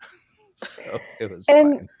range. So it was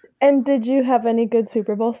fine. And did you have any good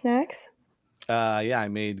Super Bowl snacks? Yeah, I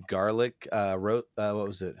made garlic, what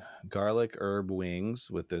was it? Garlic herb wings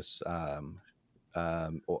with this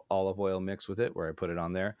olive oil mix with it, where I put it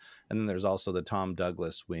on there. And then there's also the Tom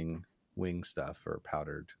Douglas wing stuff, or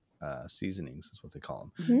powdered seasonings is what they call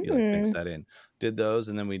them. You like mix that in. Did those,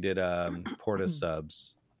 and then we did Porta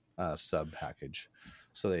Subs sub package.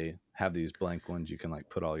 So they have these blank ones you can like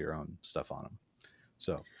put all your own stuff on them.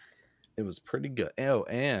 So it was pretty good. Oh,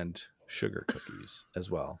 and sugar cookies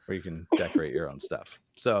as well, where you can decorate your own stuff.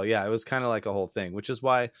 So yeah, it was kind of like a whole thing, which is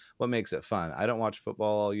what makes it fun. I don't watch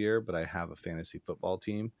football all year, but I have a fantasy football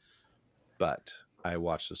team. But I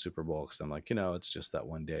watch the Super Bowl because I'm like, it's just that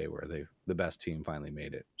one day where the best team finally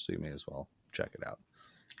made it. So you may as well check it out.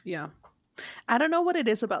 Yeah. I don't know what it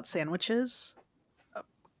is about sandwiches.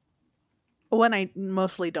 One, I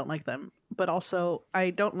mostly don't like them, but also I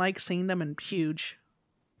don't like seeing them in huge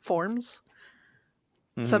forms.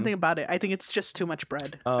 Mm-hmm. Something about it. I think it's just too much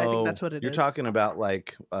bread. I think that's what it is. You're talking about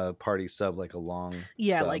like a party sub, like a long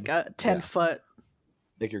sub. Like a 10-foot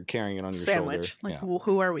like you're carrying it on your sandwich. shoulder. Like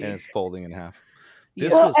who are we? And it's folding in half.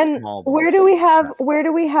 This was small. Where do we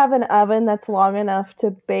have an oven that's long enough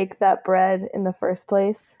to bake that bread in the first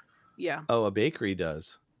place? Yeah. Oh, a bakery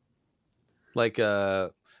does. Like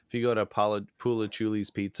if you go to Pulachuli's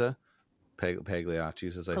Pizza,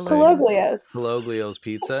 Pagliacci's, as I say. Cologlio's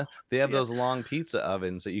Pizza. They have those long pizza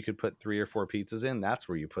ovens that you could put 3 or 4 pizzas in. That's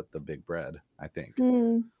where you put the big bread, I think.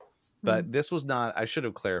 But this was not, I should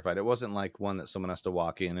have clarified. It wasn't like one that someone has to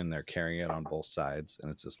walk in and they're carrying it on both sides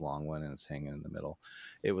and it's this long one and it's hanging in the middle.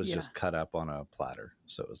 It was just cut up on a platter.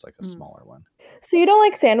 So it was like a smaller one. So you don't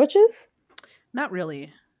like sandwiches? Not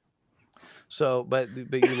really. So, but you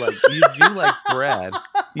do like bread.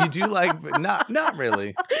 You do like, not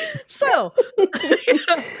really. So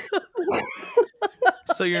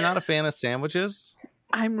you're not a fan of sandwiches?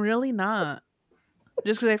 I'm really not.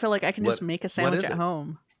 Just because I feel like I can just make a sandwich at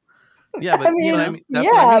home. Yeah, but that's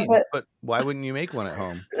what I mean. But why wouldn't you make one at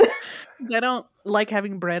home? I don't like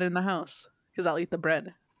having bread in the house because I'll eat the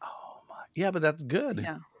bread. Oh my! Yeah, but that's good.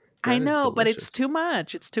 Yeah, I know, but it's too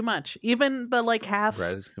much. It's too much. Even the like half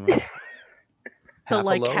bread is too much. The Half a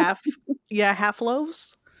like loaf? half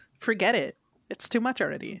loaves. Forget it. It's too much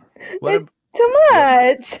already. What? It's too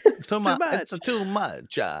much. It's too much. much. It's too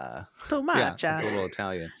much. Too Yeah, much. it's a little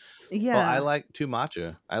Italian. Yeah. Well, I like too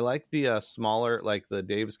matcha. I like the smaller, like the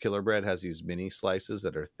Dave's Killer Bread has these mini slices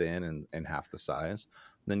that are thin and half the size.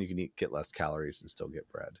 Then you can get less calories and still get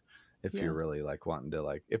bread. If Yeah. you're really like wanting to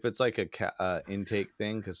like, if it's like a intake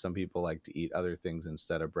thing, because some people like to eat other things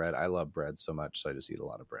instead of bread. I love bread so much, so I just eat a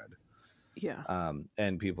lot of bread. Yeah.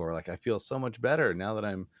 And people are like, I feel so much better now that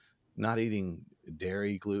I'm not eating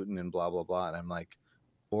dairy, gluten, and blah blah blah. And I'm like,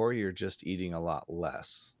 or you're just eating a lot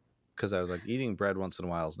less. Because I was like, eating bread once in a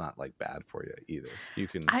while is not like bad for you either. You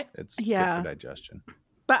can, it's good for digestion.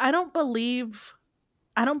 But I don't believe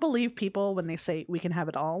people when they say we can have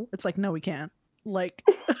it all. It's like, no, we can't. Like,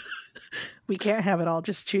 we can't have it all.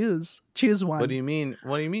 Just choose one. What do you mean?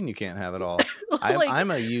 What do you mean you can't have it all? Like,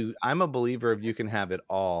 I'm a believer of you can have it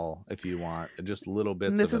all if you want, just little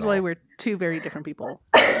bits. This of is it why all. we're two very different people.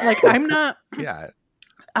 Like, I'm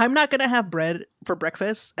not gonna have bread for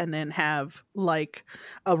breakfast and then have like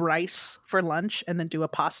a rice for lunch and then do a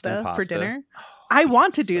pasta for dinner. I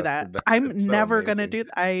want to do that. I'm never gonna do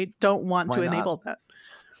that. I don't want to enable that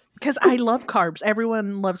because I love carbs.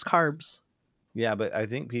 Everyone loves carbs. Yeah, but I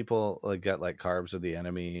think people like get like carbs are the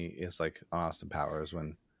enemy. It's like Austin Powers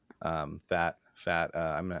when fat.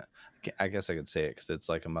 I guess I could say it because it's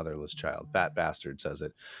like a motherless child. Fat bastard says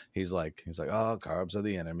it. He's like, oh, carbs are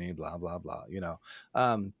the enemy. Blah blah blah. You know,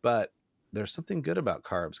 but there's something good about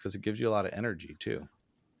carbs because it gives you a lot of energy too.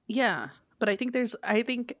 Yeah, but I think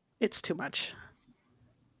it's too much.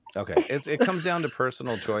 Okay, it comes down to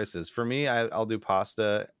personal choices. For me, I'll do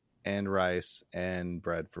pasta and rice and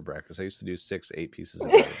bread for breakfast. I used to do 6-8 pieces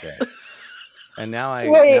of bread a day, and now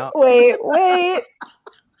wait.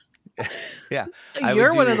 Yeah,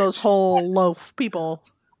 you're one of those whole loaf people.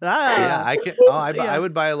 Yeah, I can. I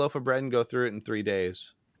would buy a loaf of bread and go through it in 3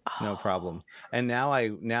 days, no problem. And now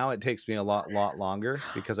it takes me a lot longer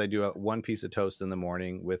because I do one piece of toast in the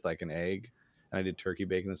morning with like an egg, and I did turkey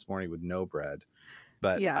bacon this morning with no bread.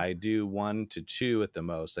 But I do 1 to 2 at the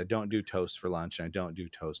most. I don't do toast for lunch, and I don't do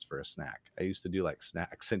toast for a snack. I used to do like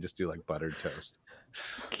snacks and just do like buttered toast.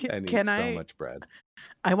 And eat so much bread.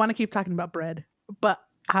 I want to keep talking about bread, but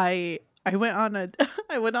I went on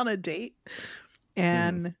a date,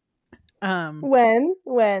 and when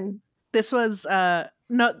this was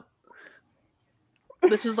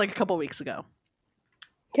this was like a couple weeks ago.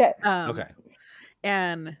 Okay. Okay.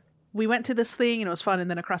 And we went to this thing and it was fun. And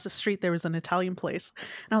then across the street, there was an Italian place.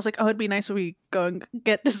 And I was like, oh, it'd be nice if we go and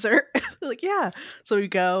get dessert. Like, yeah. So we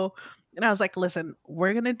go. And I was like, listen,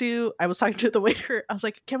 I was talking to the waiter. I was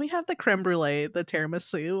like, can we have the creme brulee, the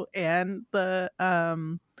tiramisu, and the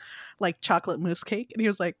like chocolate mousse cake? And he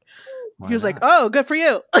was like, oh, good for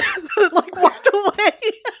you. Like walked away.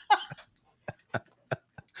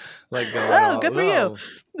 Like, good for you.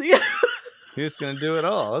 Yeah. You're just going to do it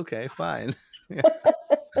all. Okay, fine.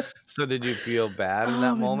 So did you feel bad in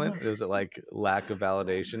that moment? Was it like lack of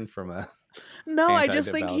validation from a No, I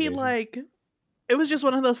just think it was just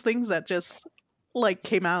one of those things that just like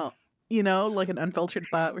came out, you know, like an unfiltered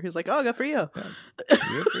thought where he's like, oh, good for you. Yeah.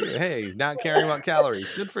 Good for you. Hey, not caring about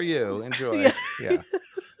calories. Good for you. Enjoy. Yeah.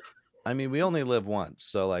 I mean, we only live once.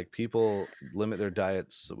 So like people limit their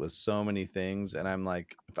diets with so many things. And I'm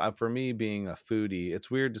like, for me being a foodie, it's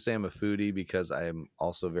weird to say I'm a foodie because I'm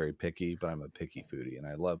also very picky, but I'm a picky foodie and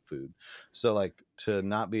I love food. So like to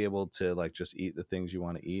not be able to like just eat the things you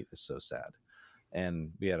want to eat is so sad.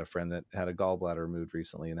 And we had a friend that had a gallbladder removed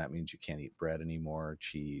recently, and that means you can't eat bread anymore,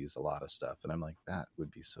 cheese, a lot of stuff. And I'm like, that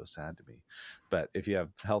would be so sad to me. But if you have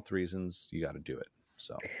health reasons, you got to do it.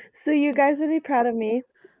 So you guys would be proud of me.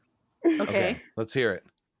 Okay. Let's hear it.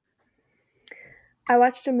 I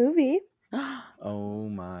watched a movie. Oh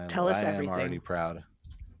my! Tell us everything. I'm already proud.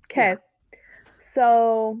 Okay,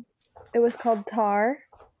 so it was called Tar.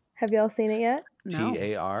 Have y'all seen it yet? No.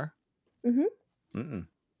 TAR.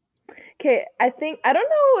 Okay, I don't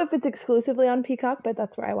know if it's exclusively on Peacock, but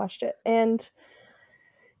that's where I watched it, and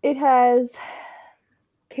it has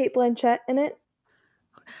Cate Blanchett in it.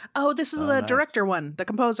 Oh, this is the director one, the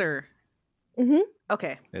composer.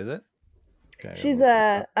 Okay. Is it? Okay, she's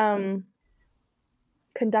a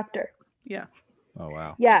conductor. Yeah. Oh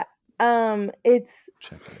wow. Yeah. It's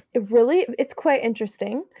quite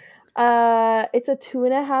interesting. It's a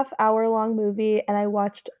 2.5 hour long movie, and I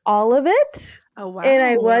watched all of it. Oh wow. And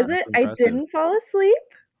I didn't fall asleep.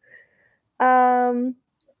 And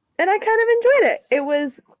I kind of enjoyed it. It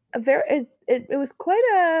was it was quite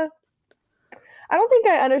a, I don't think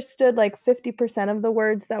I understood like 50% of the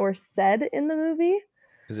words that were said in the movie.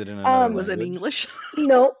 Is it in another Was it language?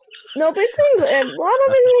 English? Nope, it's English. A lot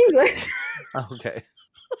of it is English. Okay.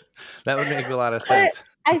 That would make a lot of But sense.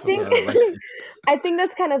 I if it was think another language. I think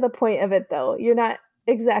that's kind of the point of it, though. You're not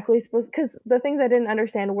exactly supposed, because the things I didn't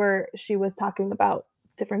understand were she was talking about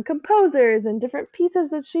different composers and different pieces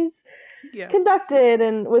that she's Yeah. conducted,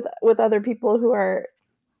 and with other people who are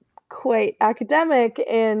quite academic,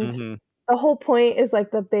 and Mhm. the whole point is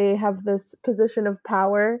like that they have this position of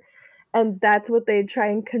power, and that's what they try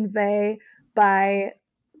and convey by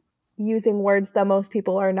using words that most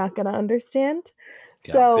people are not going to understand.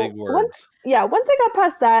 Yeah, So big words. once I got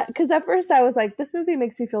past that, because at first I was like, this movie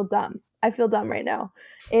makes me feel dumb. I feel dumb right now.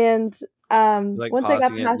 And Like once I got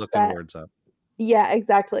pausing it, past looking that, words up. yeah,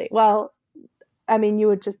 exactly. Well, I mean, you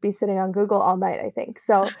would just be sitting on Google all night, I think.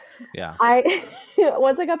 So Yeah.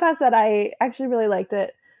 once I got past that, I actually really liked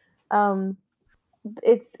it.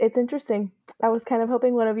 It's interesting. I was kind of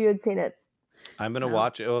hoping one of you had seen it. I'm gonna No,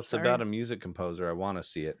 watch it. Oh, it's sorry. about a music composer. I want to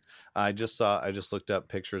see it. I just looked up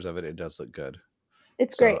pictures of it. It does look good.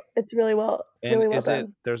 It's So- great. It's really well And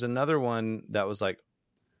done. there's another one that was like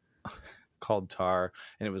called Tar,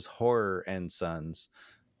 and it was Horror and Sons,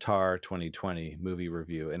 Tar 2020 movie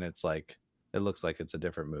review, and it's like it looks like it's a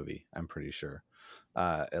different movie. I'm pretty sure.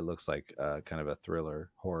 It looks like kind of a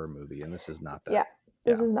thriller horror movie, and this is not that. Yeah,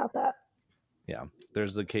 this Yeah. is not that. Yeah,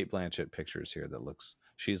 there's the Kate Blanchett pictures here that looks.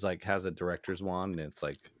 She's like has a director's wand, and it's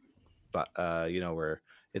like, but where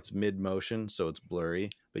it's mid motion, so it's blurry,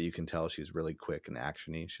 but you can tell she's really quick and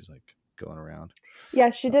actiony. She's like going around. Yeah,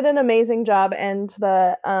 she did an amazing job, and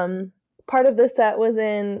the part of the set was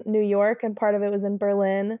in New York and part of it was in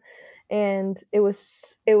Berlin, and it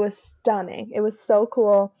was stunning. It was so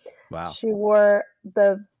cool. Wow. She wore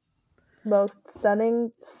the most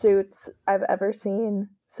stunning suits I've ever seen.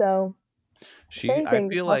 So if I anything,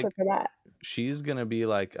 feel just watch like it for that. she's gonna be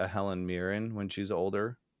like a Helen Mirren when she's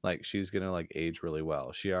older. Like she's gonna like age really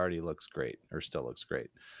well. She already looks great, or still looks great.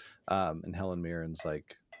 And Helen Mirren's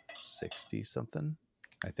like 60 something,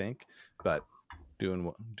 I think, but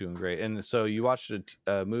doing great. And so you watched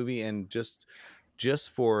a movie, and just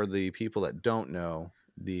for the people that don't know,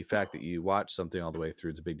 the fact that you watch something all the way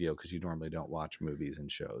through is a big deal because you normally don't watch movies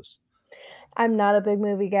and shows I'm not a big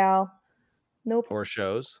movie gal. Nope. or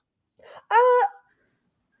shows.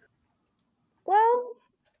 Well,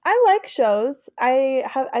 I like shows.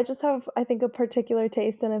 I just have, I think, a particular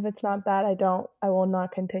taste, and if it's not that, I will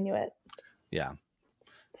not continue it. Yeah.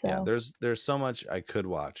 So Yeah, there's so much I could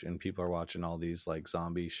watch, and people are watching all these like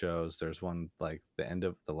zombie shows. There's one like the end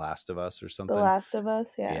of The Last of Us or something. The Last of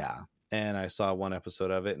Us, yeah. Yeah. And I saw one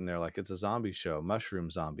episode of it, and they're like, it's a zombie show, mushroom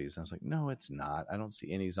zombies. And I was like, no, it's not. I don't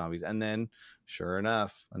see any zombies. And then sure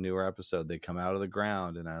enough, a newer episode, they come out of the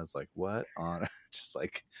ground, and I was like, what on? Just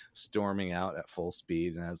like storming out at full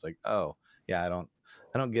speed. And I was like, oh yeah, I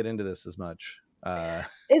don't get into this as much.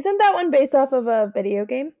 Isn't that one based off of a video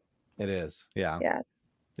game? It is. Yeah. Yeah.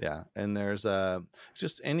 Yeah, and there's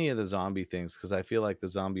just any of the zombie things, because I feel like the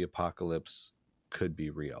zombie apocalypse could be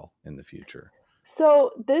real in the future.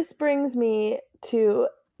 So this brings me to,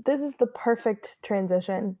 this is the perfect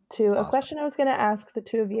transition to a Awesome. question I was going to ask the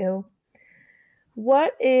two of you.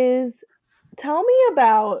 Tell me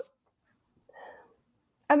about,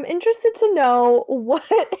 I'm interested to know, what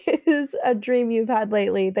is a dream you've had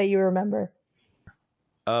lately that you remember?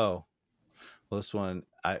 Oh, well, this one,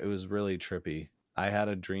 it was really trippy. I had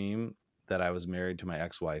a dream that I was married to my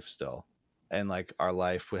ex-wife still, and like our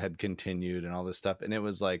life had continued and all this stuff, and it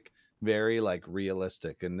was like very like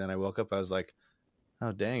realistic. And then I woke up, I was like,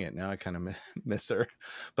 oh dang it, now I kind of miss her.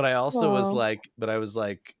 But I also was like,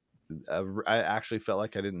 I actually felt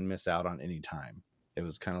like I didn't miss out on any time. It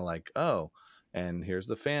was kind of like, oh, and here's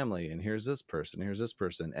the family, and here's this person,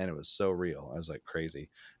 and it was so real. I was like crazy.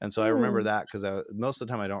 And so I remember that, because most of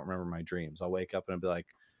the time I don't remember my dreams. I'll wake up and I'll be like,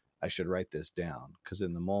 I should write this down, because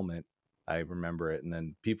in the moment I remember it. And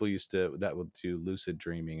then people that would do lucid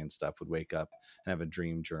dreaming and stuff would wake up and have a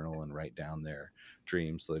dream journal and write down their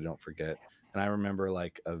dreams so they don't forget. And I remember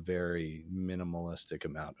like a very minimalistic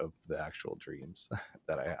amount of the actual dreams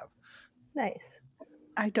that I have. Nice.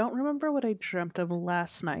 I don't remember what I dreamt of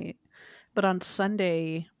last night, but on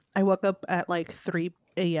Sunday I woke up at like 3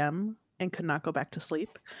 a.m. and could not go back to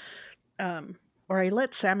sleep. Or I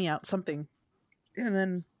let Sammy out, something. And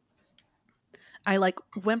then I like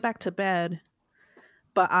went back to bed,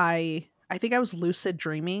 but I think I was lucid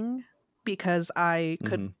dreaming, because I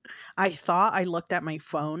thought I looked at my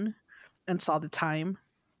phone and saw the time,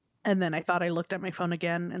 and then I thought I looked at my phone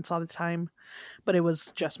again and saw the time, but it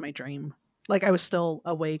was just my dream. Like I was still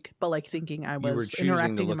awake, but like thinking I was you were choosing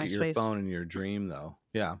interacting to in look my at space. your phone in your dream, though.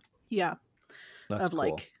 Yeah. Yeah. That's of cool.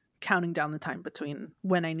 like counting down the time between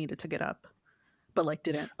when I needed to get up, but like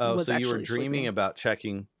didn't. Oh, was so you were actually dreaming sleeping. about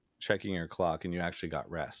checking your clock, and you actually got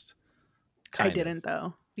rest. I didn't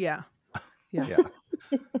though. Yeah. Yeah.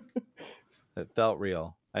 It felt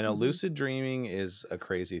real. I know lucid dreaming is a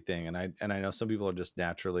crazy thing, and I know some people are just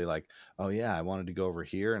naturally like, oh yeah, I wanted to go over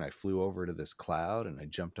here, and I flew over to this cloud, and I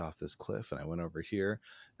jumped off this cliff, and I went over here,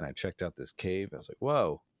 and I checked out this cave. I was like,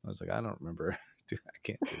 whoa. I was like, I don't remember. Dude, I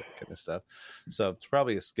can't do that kind of stuff. So it's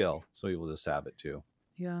probably a skill. So people just have it too.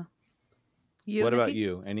 Yeah. What about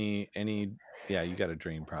you? Any? Yeah, you got a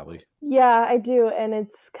dream probably. Yeah, I do, and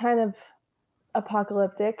it's kind of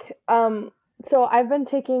apocalyptic. So I've been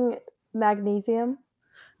taking magnesium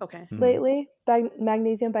lately,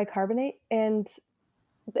 magnesium bicarbonate, and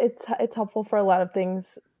it's helpful for a lot of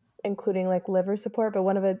things, including like liver support. But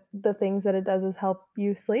one of the things that it does is help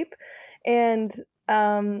you sleep, and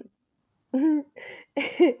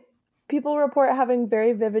people report having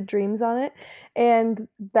very vivid dreams on it, and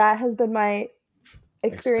that has been my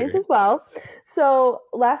experience as well. So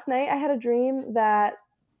last night I had a dream that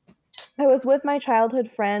I was with my childhood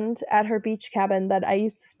friend at her beach cabin that I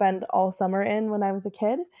used to spend all summer in when I was a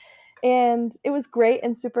kid. And it was great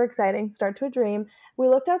and super exciting start to a dream. We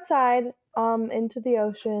looked outside into the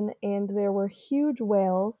ocean, and there were huge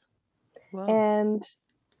whales. Wow. And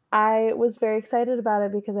I was very excited about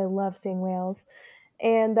it because I love seeing whales.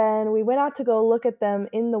 And then we went out to go look at them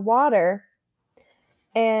in the water,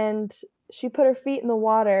 and she put her feet in the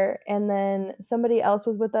water, and then somebody else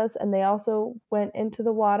was with us, and they also went into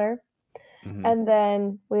the water. And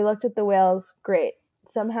then we looked at the whales. Great.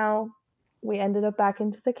 Somehow we ended up back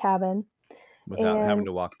into the cabin. Without having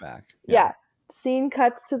to walk back. Yeah. Scene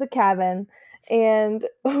cuts to the cabin, and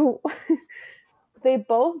they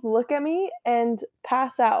both look at me and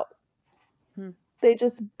pass out. They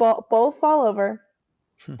just both fall over.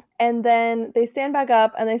 And then they stand back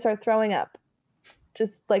up and they start throwing up.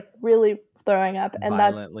 Just like really throwing up. And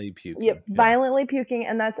violently puking. Yep, violently puking.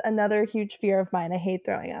 And that's another huge fear of mine. I hate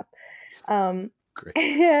throwing up. Great.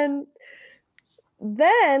 And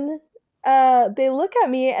then they look at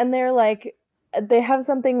me and they're like, they have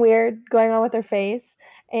something weird going on with their face.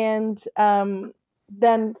 And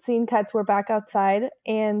then scene cuts, we're back outside,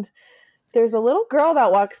 and there's a little girl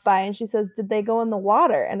that walks by, and she says, did they go in the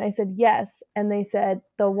water? And I said, yes. And they said,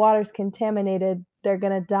 the water's contaminated. They're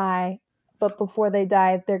going to die. But before they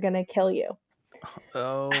die, they're going to kill you.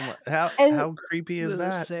 Oh, how creepy is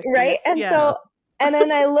that? Sick, right? And so, and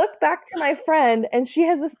then I look back to my friend, and she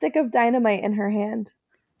has a stick of dynamite in her hand.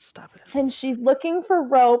 Stop it. And she's looking for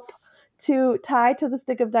rope to tie to the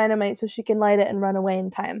stick of dynamite so she can light it and run away in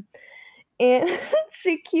time. And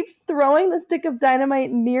she keeps throwing the stick of dynamite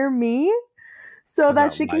near me so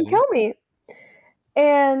that she can kill me.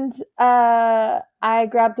 And I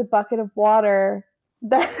grabbed a bucket of water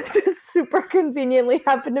that just super conveniently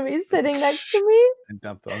happened to be sitting next to me. And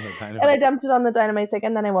dumped on the dynamite. And I dumped it on the dynamite stick,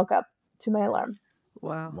 and then I woke up to my alarm.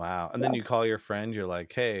 Wow. And then you call your friend. You're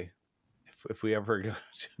like, hey, if we ever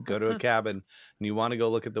go to a cabin and you want to go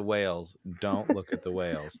look at the whales, don't look at the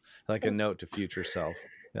whales. Like a note to future self.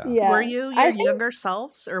 Yeah. Were you your younger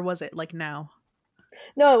selves, or was it like now?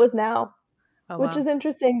 No, it was now. Oh, which is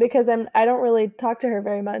interesting because I don't really talk to her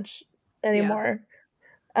very much anymore.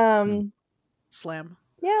 Slam.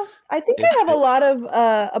 Yeah, I think I have a lot of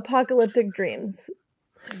apocalyptic dreams.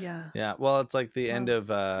 Yeah. Well, it's like the end of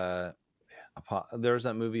there's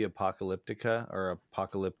that movie Apocalyptica or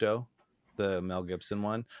Apocalypto, the Mel Gibson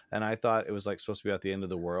one, and I thought it was like supposed to be about the end of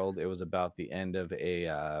the world. It was about the end of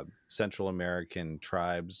a Central American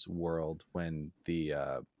tribes world when the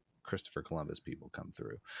Christopher Columbus people come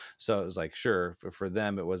through. So it was like, sure, for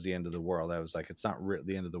them it was the end of the world. I was like, it's not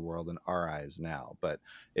the end of the world in our eyes now, but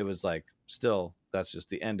it was like, still, that's just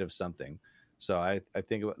the end of something. So I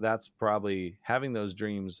think that's probably, having those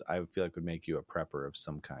dreams, I feel like would make you a prepper of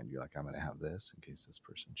some kind. You're like, I'm going to have this in case this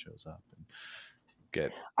person shows up. And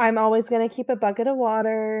I'm always going to keep a bucket of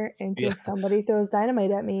water in case somebody throws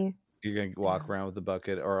dynamite at me. You're going to walk around with a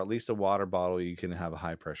bucket, or at least a water bottle. You can have a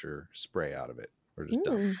high pressure spray out of it, or just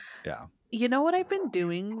dump. Yeah. You know what I've been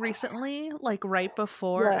doing recently, like right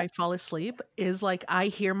before I fall asleep, is like I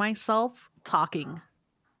hear myself talking.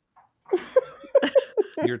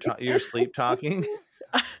 You're sleep talking?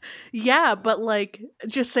 Yeah, but like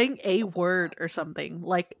just saying a word or something.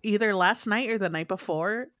 Like either last night or the night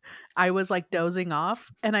before, I was like dozing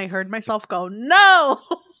off and I heard myself go, no!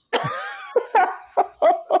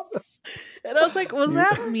 And I was like, was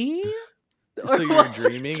that me? So you're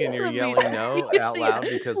dreaming and you're yelling no out loud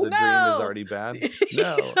because the dream is already bad?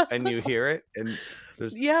 No. And you hear it, and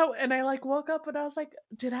there's... Yeah, and I like woke up and I was like,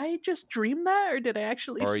 did I just dream that, or did I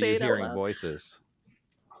actually say it out loud? Or are you hearing voices?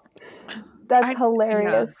 That's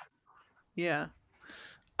hilarious. Yeah.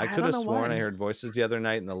 I could don't have know sworn why. I heard voices the other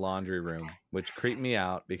night in the laundry room, which creeped me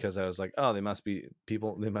out because I was like, oh, they must be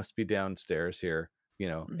downstairs here,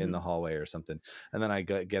 in the hallway or something. And then I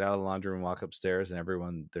get out of the laundry room, walk upstairs,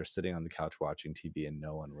 and they're sitting on the couch watching TV and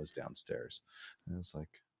no one was downstairs. And I was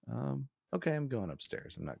like, okay, I'm going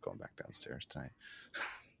upstairs. I'm not going back downstairs tonight.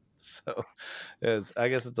 So I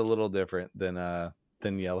guess it's a little different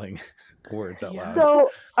than yelling words out loud. So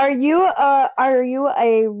are you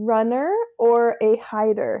a runner or a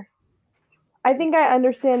hider? I think I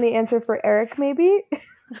understand the answer for Eric, maybe.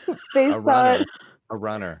 Based on a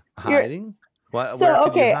runner hiding. What? So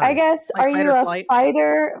okay, I guess Like are you a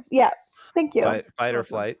fighter? Yeah, thank you. Fight or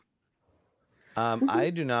flight. I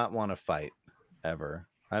do not want to fight ever.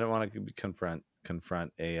 I don't want to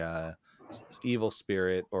confront a evil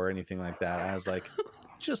spirit or anything like that. I was like,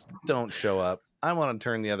 just don't show up. I want to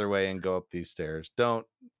turn the other way and go up these stairs. Don't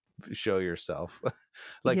show yourself.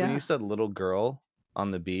 When you said little girl on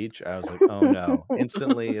the beach, I was like, oh no.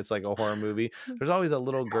 Instantly it's like a horror movie. There's always a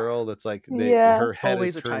little girl that's like her head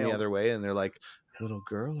always is turned the other way and they're like, little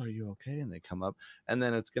girl, are you okay? And they come up and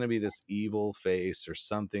then it's going to be this evil face or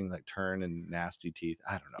something like turn and nasty teeth.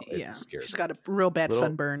 I don't know. It scares She's got a real bad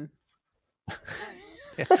sunburn.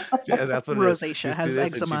 Yeah, that's what rosacea has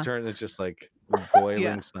eczema. She turns, it's just like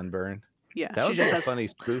boiling sunburn. Yeah, that would she just be a has funny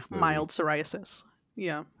spoof movie. Mild psoriasis.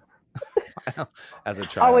 Yeah. As a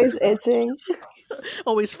child, always itching,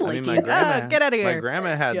 always flaky. My grandma, get out of here. My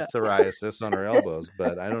grandma had psoriasis on her elbows,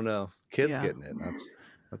 but I don't know. Kids getting it.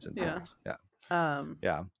 That's intense.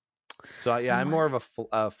 Yeah. So I'm more of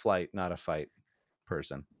a flight, not a fight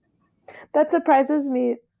person. That surprises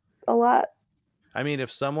me a lot. I mean,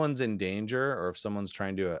 if someone's in danger or if someone's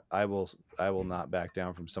trying to, I will not back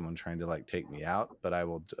down from someone trying to like take me out, but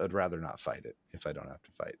I'd rather not fight it if I don't have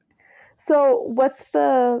to fight. So what's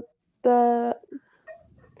so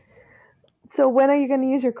when are you going to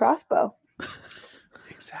use your crossbow?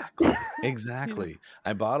 Exactly.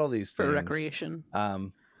 I bought all these things for recreation,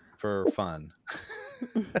 for fun.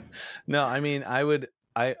 No, I mean,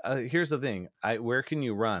 here's the thing. Where can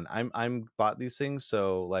you run? I'm bought these things.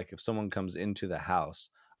 So like if someone comes into the house,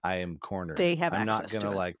 I am cornered. They have I'm access not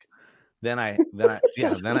gonna to like, then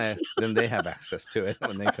they have access to it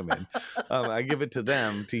when they come in. I give it to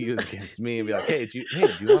them to use against me and be like, hey, do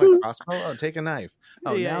you want a crossbow? Oh, take a knife.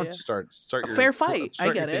 Oh, start your fair fight.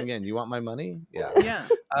 I get it. Again. You want my money? Yeah. Yeah.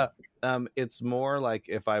 It's more like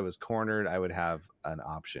if I was cornered, I would have an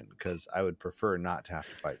option because I would prefer not to have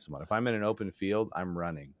to fight someone. If I'm in an open field, I'm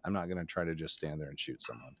running. I'm not going to try to just stand there and shoot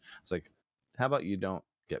someone. It's like, how about you don't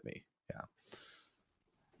get me?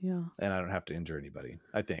 Yeah. And I don't have to injure anybody,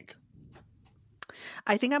 I think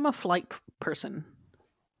I'm a flight person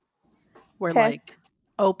where like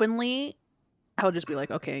openly I'll just be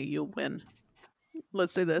like, okay, you win.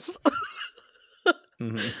 Let's do this.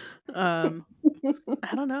 I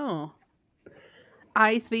don't know.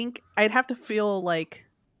 I think I'd have to feel like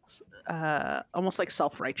almost like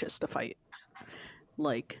self-righteous to fight.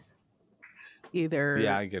 Like either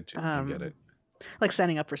I get you. I get it. Like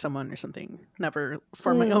standing up for someone or something. Never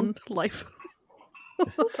for my own life.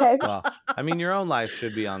 Well, I mean, your own life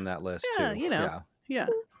should be on that list too. Yeah.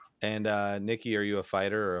 And Nikki, are you a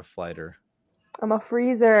fighter or a flighter? I'm a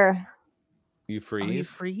freezer. You freeze? Oh, you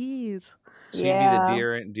freeze. So you'd be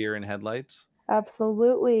the deer in headlights?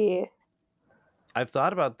 Absolutely. I've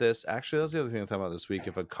thought about this. Actually, that was the other thing I thought about this week.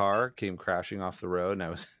 If a car came crashing off the road and I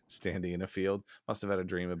was standing in a field, must have had a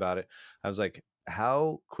dream about it. I was like,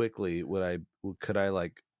 how quickly could I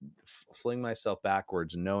like fling myself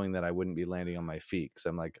backwards knowing that I wouldn't be landing on my feet? Because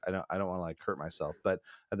I'm like, I don't want to like hurt myself. But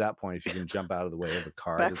at that point, if you can jump out of the way of a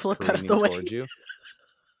car that's careening towards you,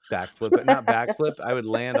 backflip, but not backflip. I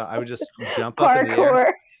would just jump up in the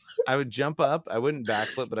air. I would jump up. I wouldn't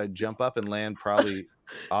backflip, but I'd jump up and land probably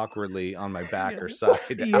awkwardly on my back or side.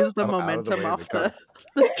 Use the momentum off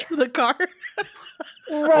the car.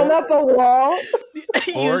 Run up a wall.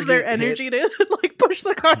 Use their energy to like push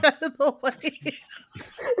the car out of the way.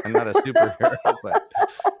 I'm not a superhero, but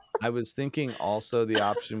I was thinking also the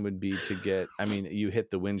option would be you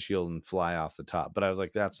hit the windshield and fly off the top, but I was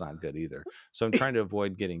like, that's not good either. So I'm trying to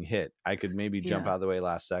avoid getting hit. I could maybe jump out of the way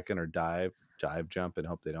last second or dive jump and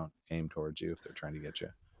hope they don't aim towards you if they're trying to get you.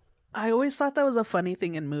 I always thought that was a funny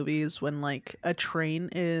thing in movies when like a train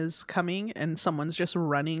is coming and someone's just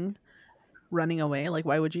running away. Like,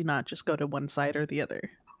 why would you not just go to one side or the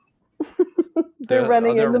other? They're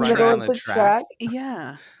running in the middle of the track.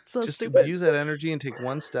 Yeah. So just stupid. Use that energy and take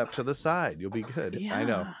one step to the side. You'll be good. Yeah. I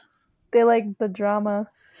know. They like the drama.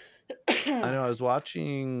 I know. I was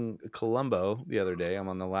watching Columbo the other day. I'm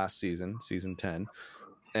on the last season 10.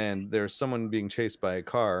 and there's someone being chased by a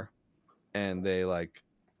car, and they like,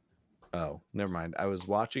 oh, never mind. I was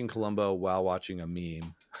watching Columbo while watching a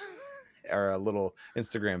meme or a little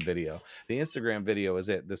Instagram video. The Instagram video is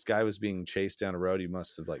it. This guy was being chased down a road. He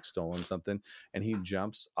must have like stolen something, and he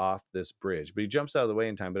jumps off this bridge, but he jumps out of the way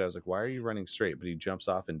in time. But I was like, why are you running straight? But he jumps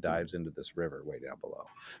off and dives into this river way down below.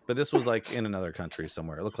 But this was like in another country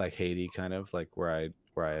somewhere. It looked like Haiti, kind of like where I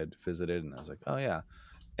had visited, and I was like, oh yeah.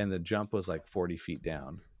 And the jump was like 40 feet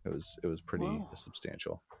down. It was pretty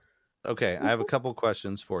substantial. Okay, I have a couple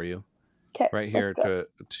questions for you. Okay, right here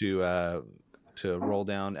to roll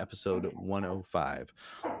down episode 105.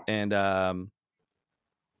 And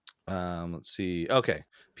let's see. Okay,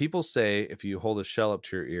 people say if you hold a shell up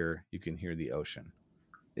to your ear, you can hear the ocean.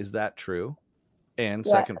 Is that true? And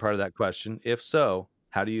second part of that question, if so,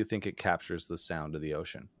 how do you think it captures the sound of the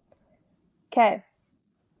ocean? Okay.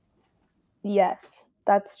 Yes,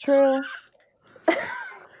 that's true.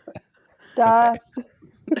 Duh.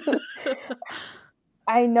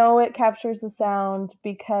 I know it captures the sound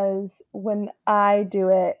because when I do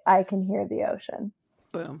it, I can hear the ocean.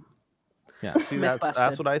 Boom. Yeah, see,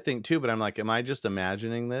 that's what I think too. But I'm like, am I just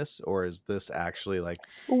imagining this, or is this actually like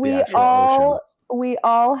the actual ocean? We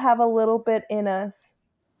all have a little bit in us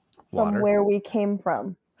from Water? Where we came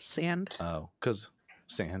from. Sand. Oh, because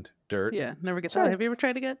sand, dirt. Yeah, never gets Sure. out. Have you ever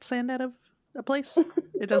tried to get sand out of a place?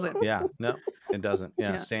 It doesn't. Yeah, no, it doesn't.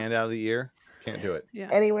 Yeah, Yeah. Sand out of the ear, can't do it. Yeah.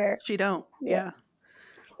 Anywhere. She don't. Yeah.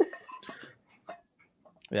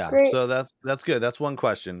 Yeah, Great. so that's good. That's one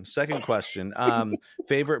question. Second question,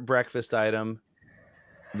 favorite breakfast item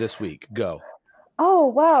this week? Go. Oh,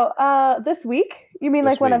 wow. This week? You mean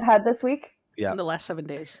This like what week. I've had this week? Yeah. In the last 7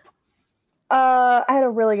 days. I had a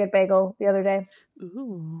really good bagel the other day.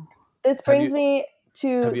 Ooh. This brings me to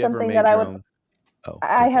Have you ever something made that I your would. own? Oh,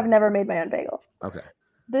 I go have for it. never made my own bagel. Okay.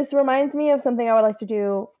 This reminds me of something I would like to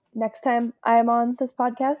do next time I am on this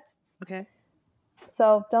podcast. Okay.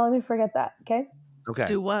 So don't let me forget that. Okay. Okay.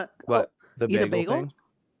 Do what? What? The Eat a bagel, bagel? thing?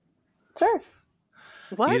 Sure.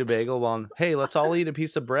 What? Eat a bagel while hey, let's all eat a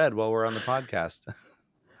piece of bread while we're on the podcast.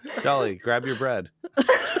 Dolly, grab your bread.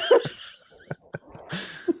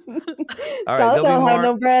 All right, Solid, don't have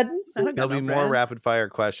no bread. I don't got there'll be no more bread. rapid fire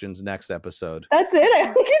questions next episode. That's it. I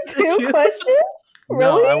only get Did two you? questions.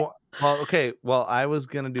 Really? No, okay. Well, I was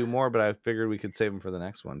gonna do more, but I figured we could save them for the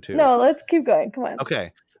next one too. No, let's keep going. Come on.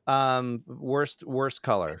 Okay. Worst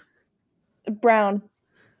color. Brown.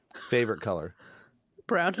 Favorite color.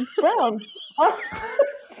 Brown. Brown.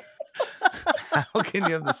 How can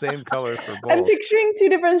you have the same color for I'm both? picturing two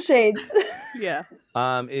different shades. Yeah.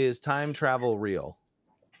 Is time travel real?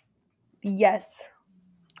 Yes.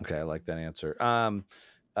 Okay, I like that answer.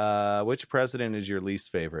 Which president is your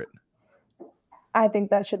least favorite? I think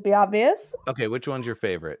that should be obvious. Okay, which one's your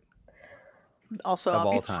favorite Also of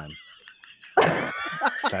all obvious. time?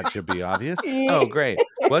 That should be obvious. Oh, great.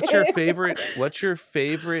 What's your favorite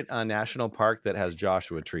national park that has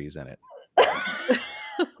Joshua trees in it?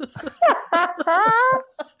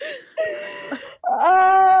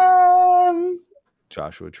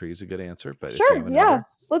 Joshua tree is a good answer, but if you Sure. have Yeah. another,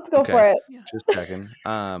 Let's go Okay. for it. just checking.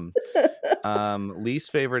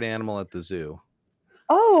 Least favorite animal at the zoo.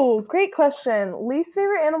 Oh, great question. Least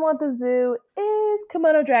favorite animal at the zoo is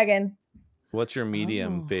Komodo dragon. What's your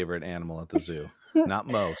medium Oh. favorite animal at the zoo? Not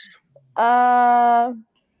most.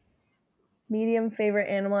 Medium favorite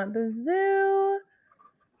animal at the zoo.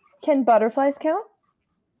 Can butterflies count?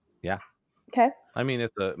 Yeah. Okay. I mean,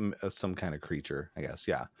 it's some kind of creature, I guess.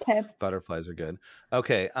 Yeah. Okay. Butterflies are good.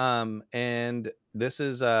 Okay. And this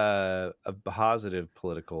is a positive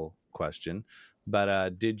political question,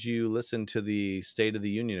 but did you listen to the State of the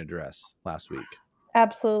Union address last week?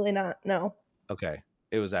 Absolutely not. No. Okay.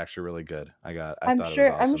 It was actually really good. I thought I'm it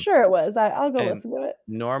sure. was awesome. I'm sure it was. I'll go And listen to it.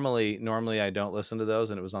 Normally I don't listen to those,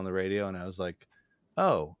 and it was on the radio, and I was like,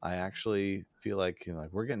 oh, I actually feel like,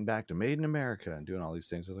 we're getting back to Made in America and doing all these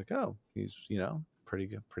things. I was like, oh, he's, pretty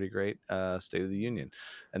good, pretty great State of the Union.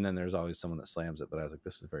 And then there's always someone that slams it, but I was like,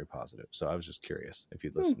 this is very positive. So I was just curious if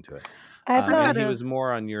you'd listen to it. I've And not. he was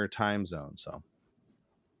more on your time zone, so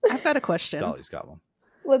I've got a question. Dolly's got one.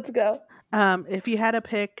 Let's go. If you had to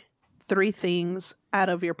pick 3 things out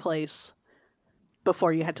of your place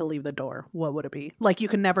before you had to leave the door, what would it be? Like you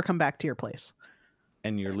can never come back to your place.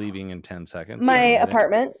 And you're leaving in 10 seconds. My Yeah.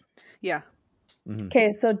 apartment. Yeah. Mhm.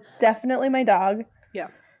 Okay, so definitely my dog.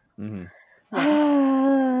 Mhm.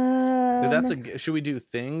 Um, Should we do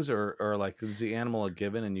things or like is the animal a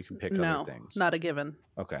given and you can pick No, other things? not a given.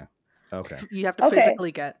 Okay. You have to Okay.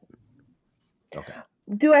 physically get. Okay.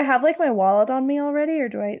 do I have like my wallet on me already, or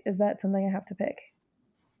is that something I have to pick?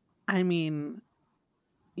 I mean,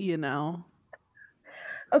 you know.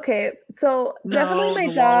 Okay, so definitely my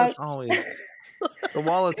the dog. wallet's always the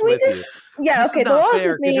wallet's Can we with just- you. Yeah, This okay, is the not wallet's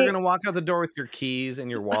fair with because me. you're gonna walk out the door with your keys and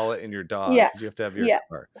your wallet and your dog Yeah, because you have to have your yeah.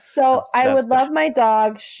 car. So I That's would love my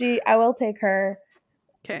dog. I will take her.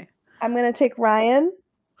 Okay. I'm gonna take Ryan.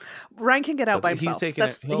 Ryan can get out by He's himself. taking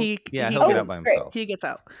it. He'll get Oh, out by great. himself. He gets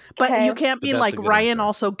out. But Okay. you can't But be that's like a good Ryan answer.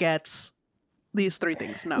 also gets these 3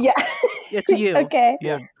 things. No. Yeah. It's you. Okay.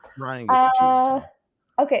 Yeah, Ryan gets to choose. one.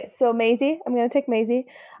 Okay, so Maisie. I'm gonna take Maisie.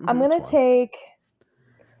 I'm Mhm. gonna That's one. take.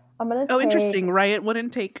 Oh, interesting. Ryan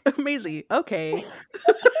wouldn't take Maisie. Okay.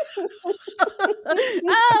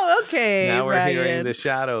 Oh, okay. Now we're Ryan. hearing the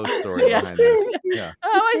shadow story Yeah. behind this. Yeah.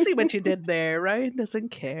 Oh, I see what you did there. Ryan doesn't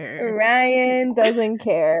care. Ryan doesn't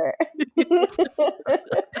care.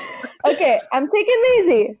 Okay, I'm taking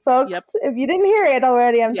Maisie, folks. Yep. If you didn't hear it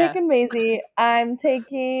already, I'm Yeah. taking Maisie. I'm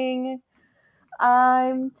taking.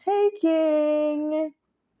 I'm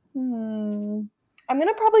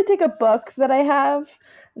gonna probably take a book that I have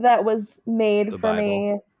that was made The for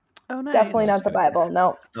me. Oh, nice. Definitely That's not the good. Bible. No,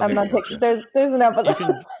 Okay, I'm not gotcha. taking. There's enough of You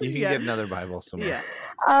those. can Yeah. get another Bible somewhere.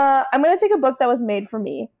 Yeah. I'm gonna take a book that was made for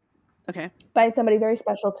me Okay. by somebody very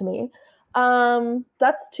special to me.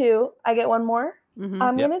 That's 2. I get one more. Mhm.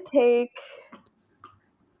 I'm Yep. gonna take.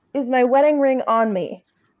 Is my wedding ring on me?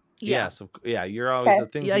 Yeah. Yes. Yeah. You're always Okay. the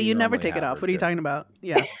things. Yeah, that you never normally take it have off. What are you good. talking about?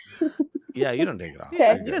 Yeah. Yeah, you don't take it off. Okay,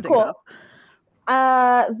 You're You good. don't take cool. it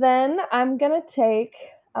off. Then I'm gonna take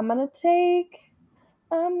a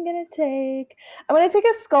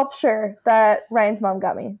sculpture that Ryan's mom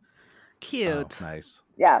got me. Cute. Oh, nice.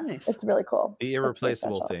 Yeah, Nice. it's really cool. The It's very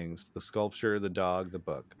irreplaceable special. things: the sculpture, the dog, the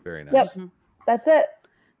book. Very Yep. nice. That's it.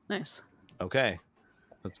 Nice. Okay,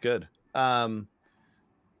 that's good. I'm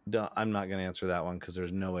not going to answer that one because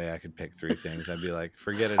there's no way I could pick 3 things. I'd be like,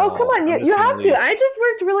 forget it Oh, all. come on. I'm You just gonna have leave. to. I just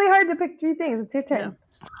worked really hard to pick 3 things. It's your turn.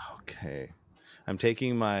 Okay. I'm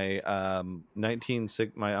taking my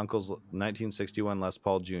my uncle's 1961 Les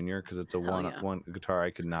Paul Jr. because it's a Hell yeah. one guitar I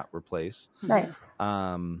could not replace. Nice.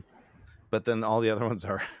 But then all the other ones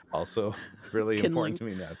are also really Kindling. important to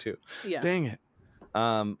me now too. Yeah. Dang it.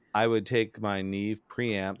 I would take my Neve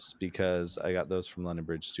preamps because I got those from London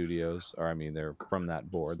Bridge Studios, or I mean, they're from that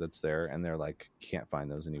board that's there, and they're like, can't find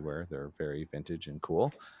those anywhere. They're very vintage and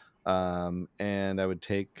cool. And I would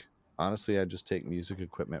take, honestly, I'd just take music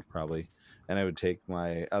equipment probably, and I would take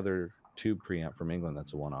my other tube preamp from England.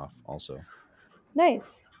 That's a one-off also.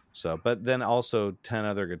 Nice. So, but then also 10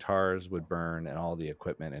 other guitars would burn and all the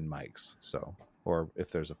equipment and mics. So, or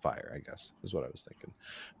if there's a fire, I guess is what I was thinking.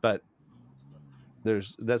 But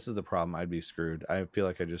this is the problem. I'd be screwed. I feel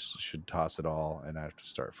like I just should toss it all and I have to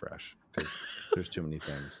start fresh because there's too many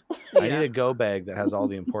things. I need a go bag that has all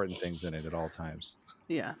the important things in it at all times.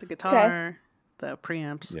 Yeah. The guitar, the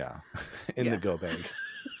preamps. Yeah. In Yeah. the go bag.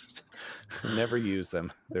 Never use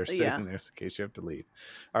them. They're sitting Yeah. there in case you have to leave.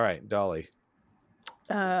 All right, Dolly.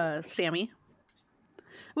 Sammy.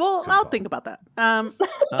 Well, Good I'll call. think about that.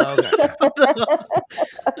 Okay.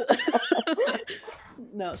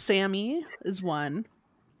 No, Sammy is one.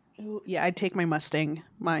 Ooh, yeah, I'd take my Mustang,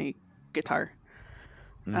 my guitar.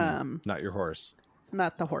 Not your horse.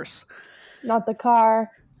 Not the horse, Not the car.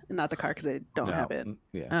 not the car because I don't No. have it.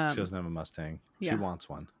 Yeah, she doesn't have a Mustang. She yeah. wants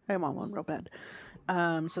one. I want one real bad.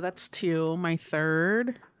 So that's 2. My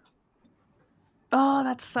third. Oh,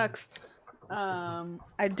 that sucks.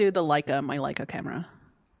 I'd do the Leica, my Leica camera.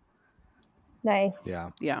 Nice. Yeah,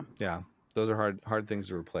 Yeah. yeah. Those are hard things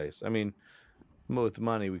to replace. I mean, with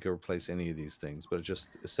money, we could replace any of these things, but it's just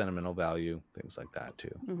a sentimental value, things like that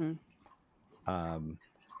too. Mm-hmm.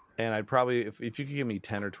 And I'd probably, if you could give me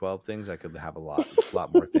 10 or 12 things, I could have a lot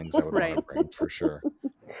more things I would want Right. to bring for sure.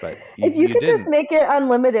 But If you could didn't. just make it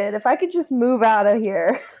unlimited, if I could just move out of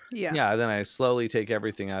here. Yeah. Yeah, then I slowly take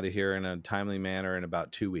everything out of here in a timely manner in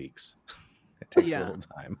about 2 weeks. It takes a little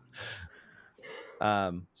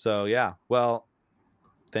time. So yeah, well,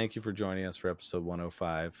 thank you for joining us for episode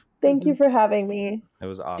 105. Thank you for having me. It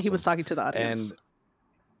was awesome. He was talking to the audience. And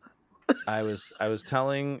I was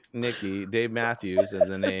telling Nikki, Dave Matthews is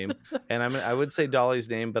the name, and I would say Dolly's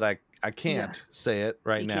name, but I can't say it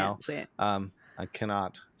right You now. can't say it. I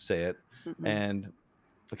cannot say it, Mm-mm. and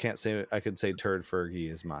I can't say it. I could say Turd Fergie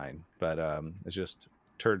is mine, but it's just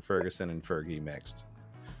Turd Ferguson and Fergie mixed,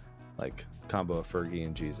 like combo of Fergie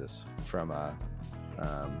and Jesus from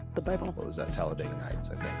The Bible. what was that, Talladega Nights,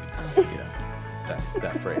 I think.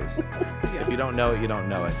 That phrase. Yeah. If you don't know it, you don't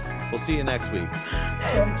know it. We'll see you next week.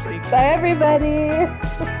 See you next week. Bye,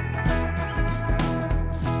 everybody.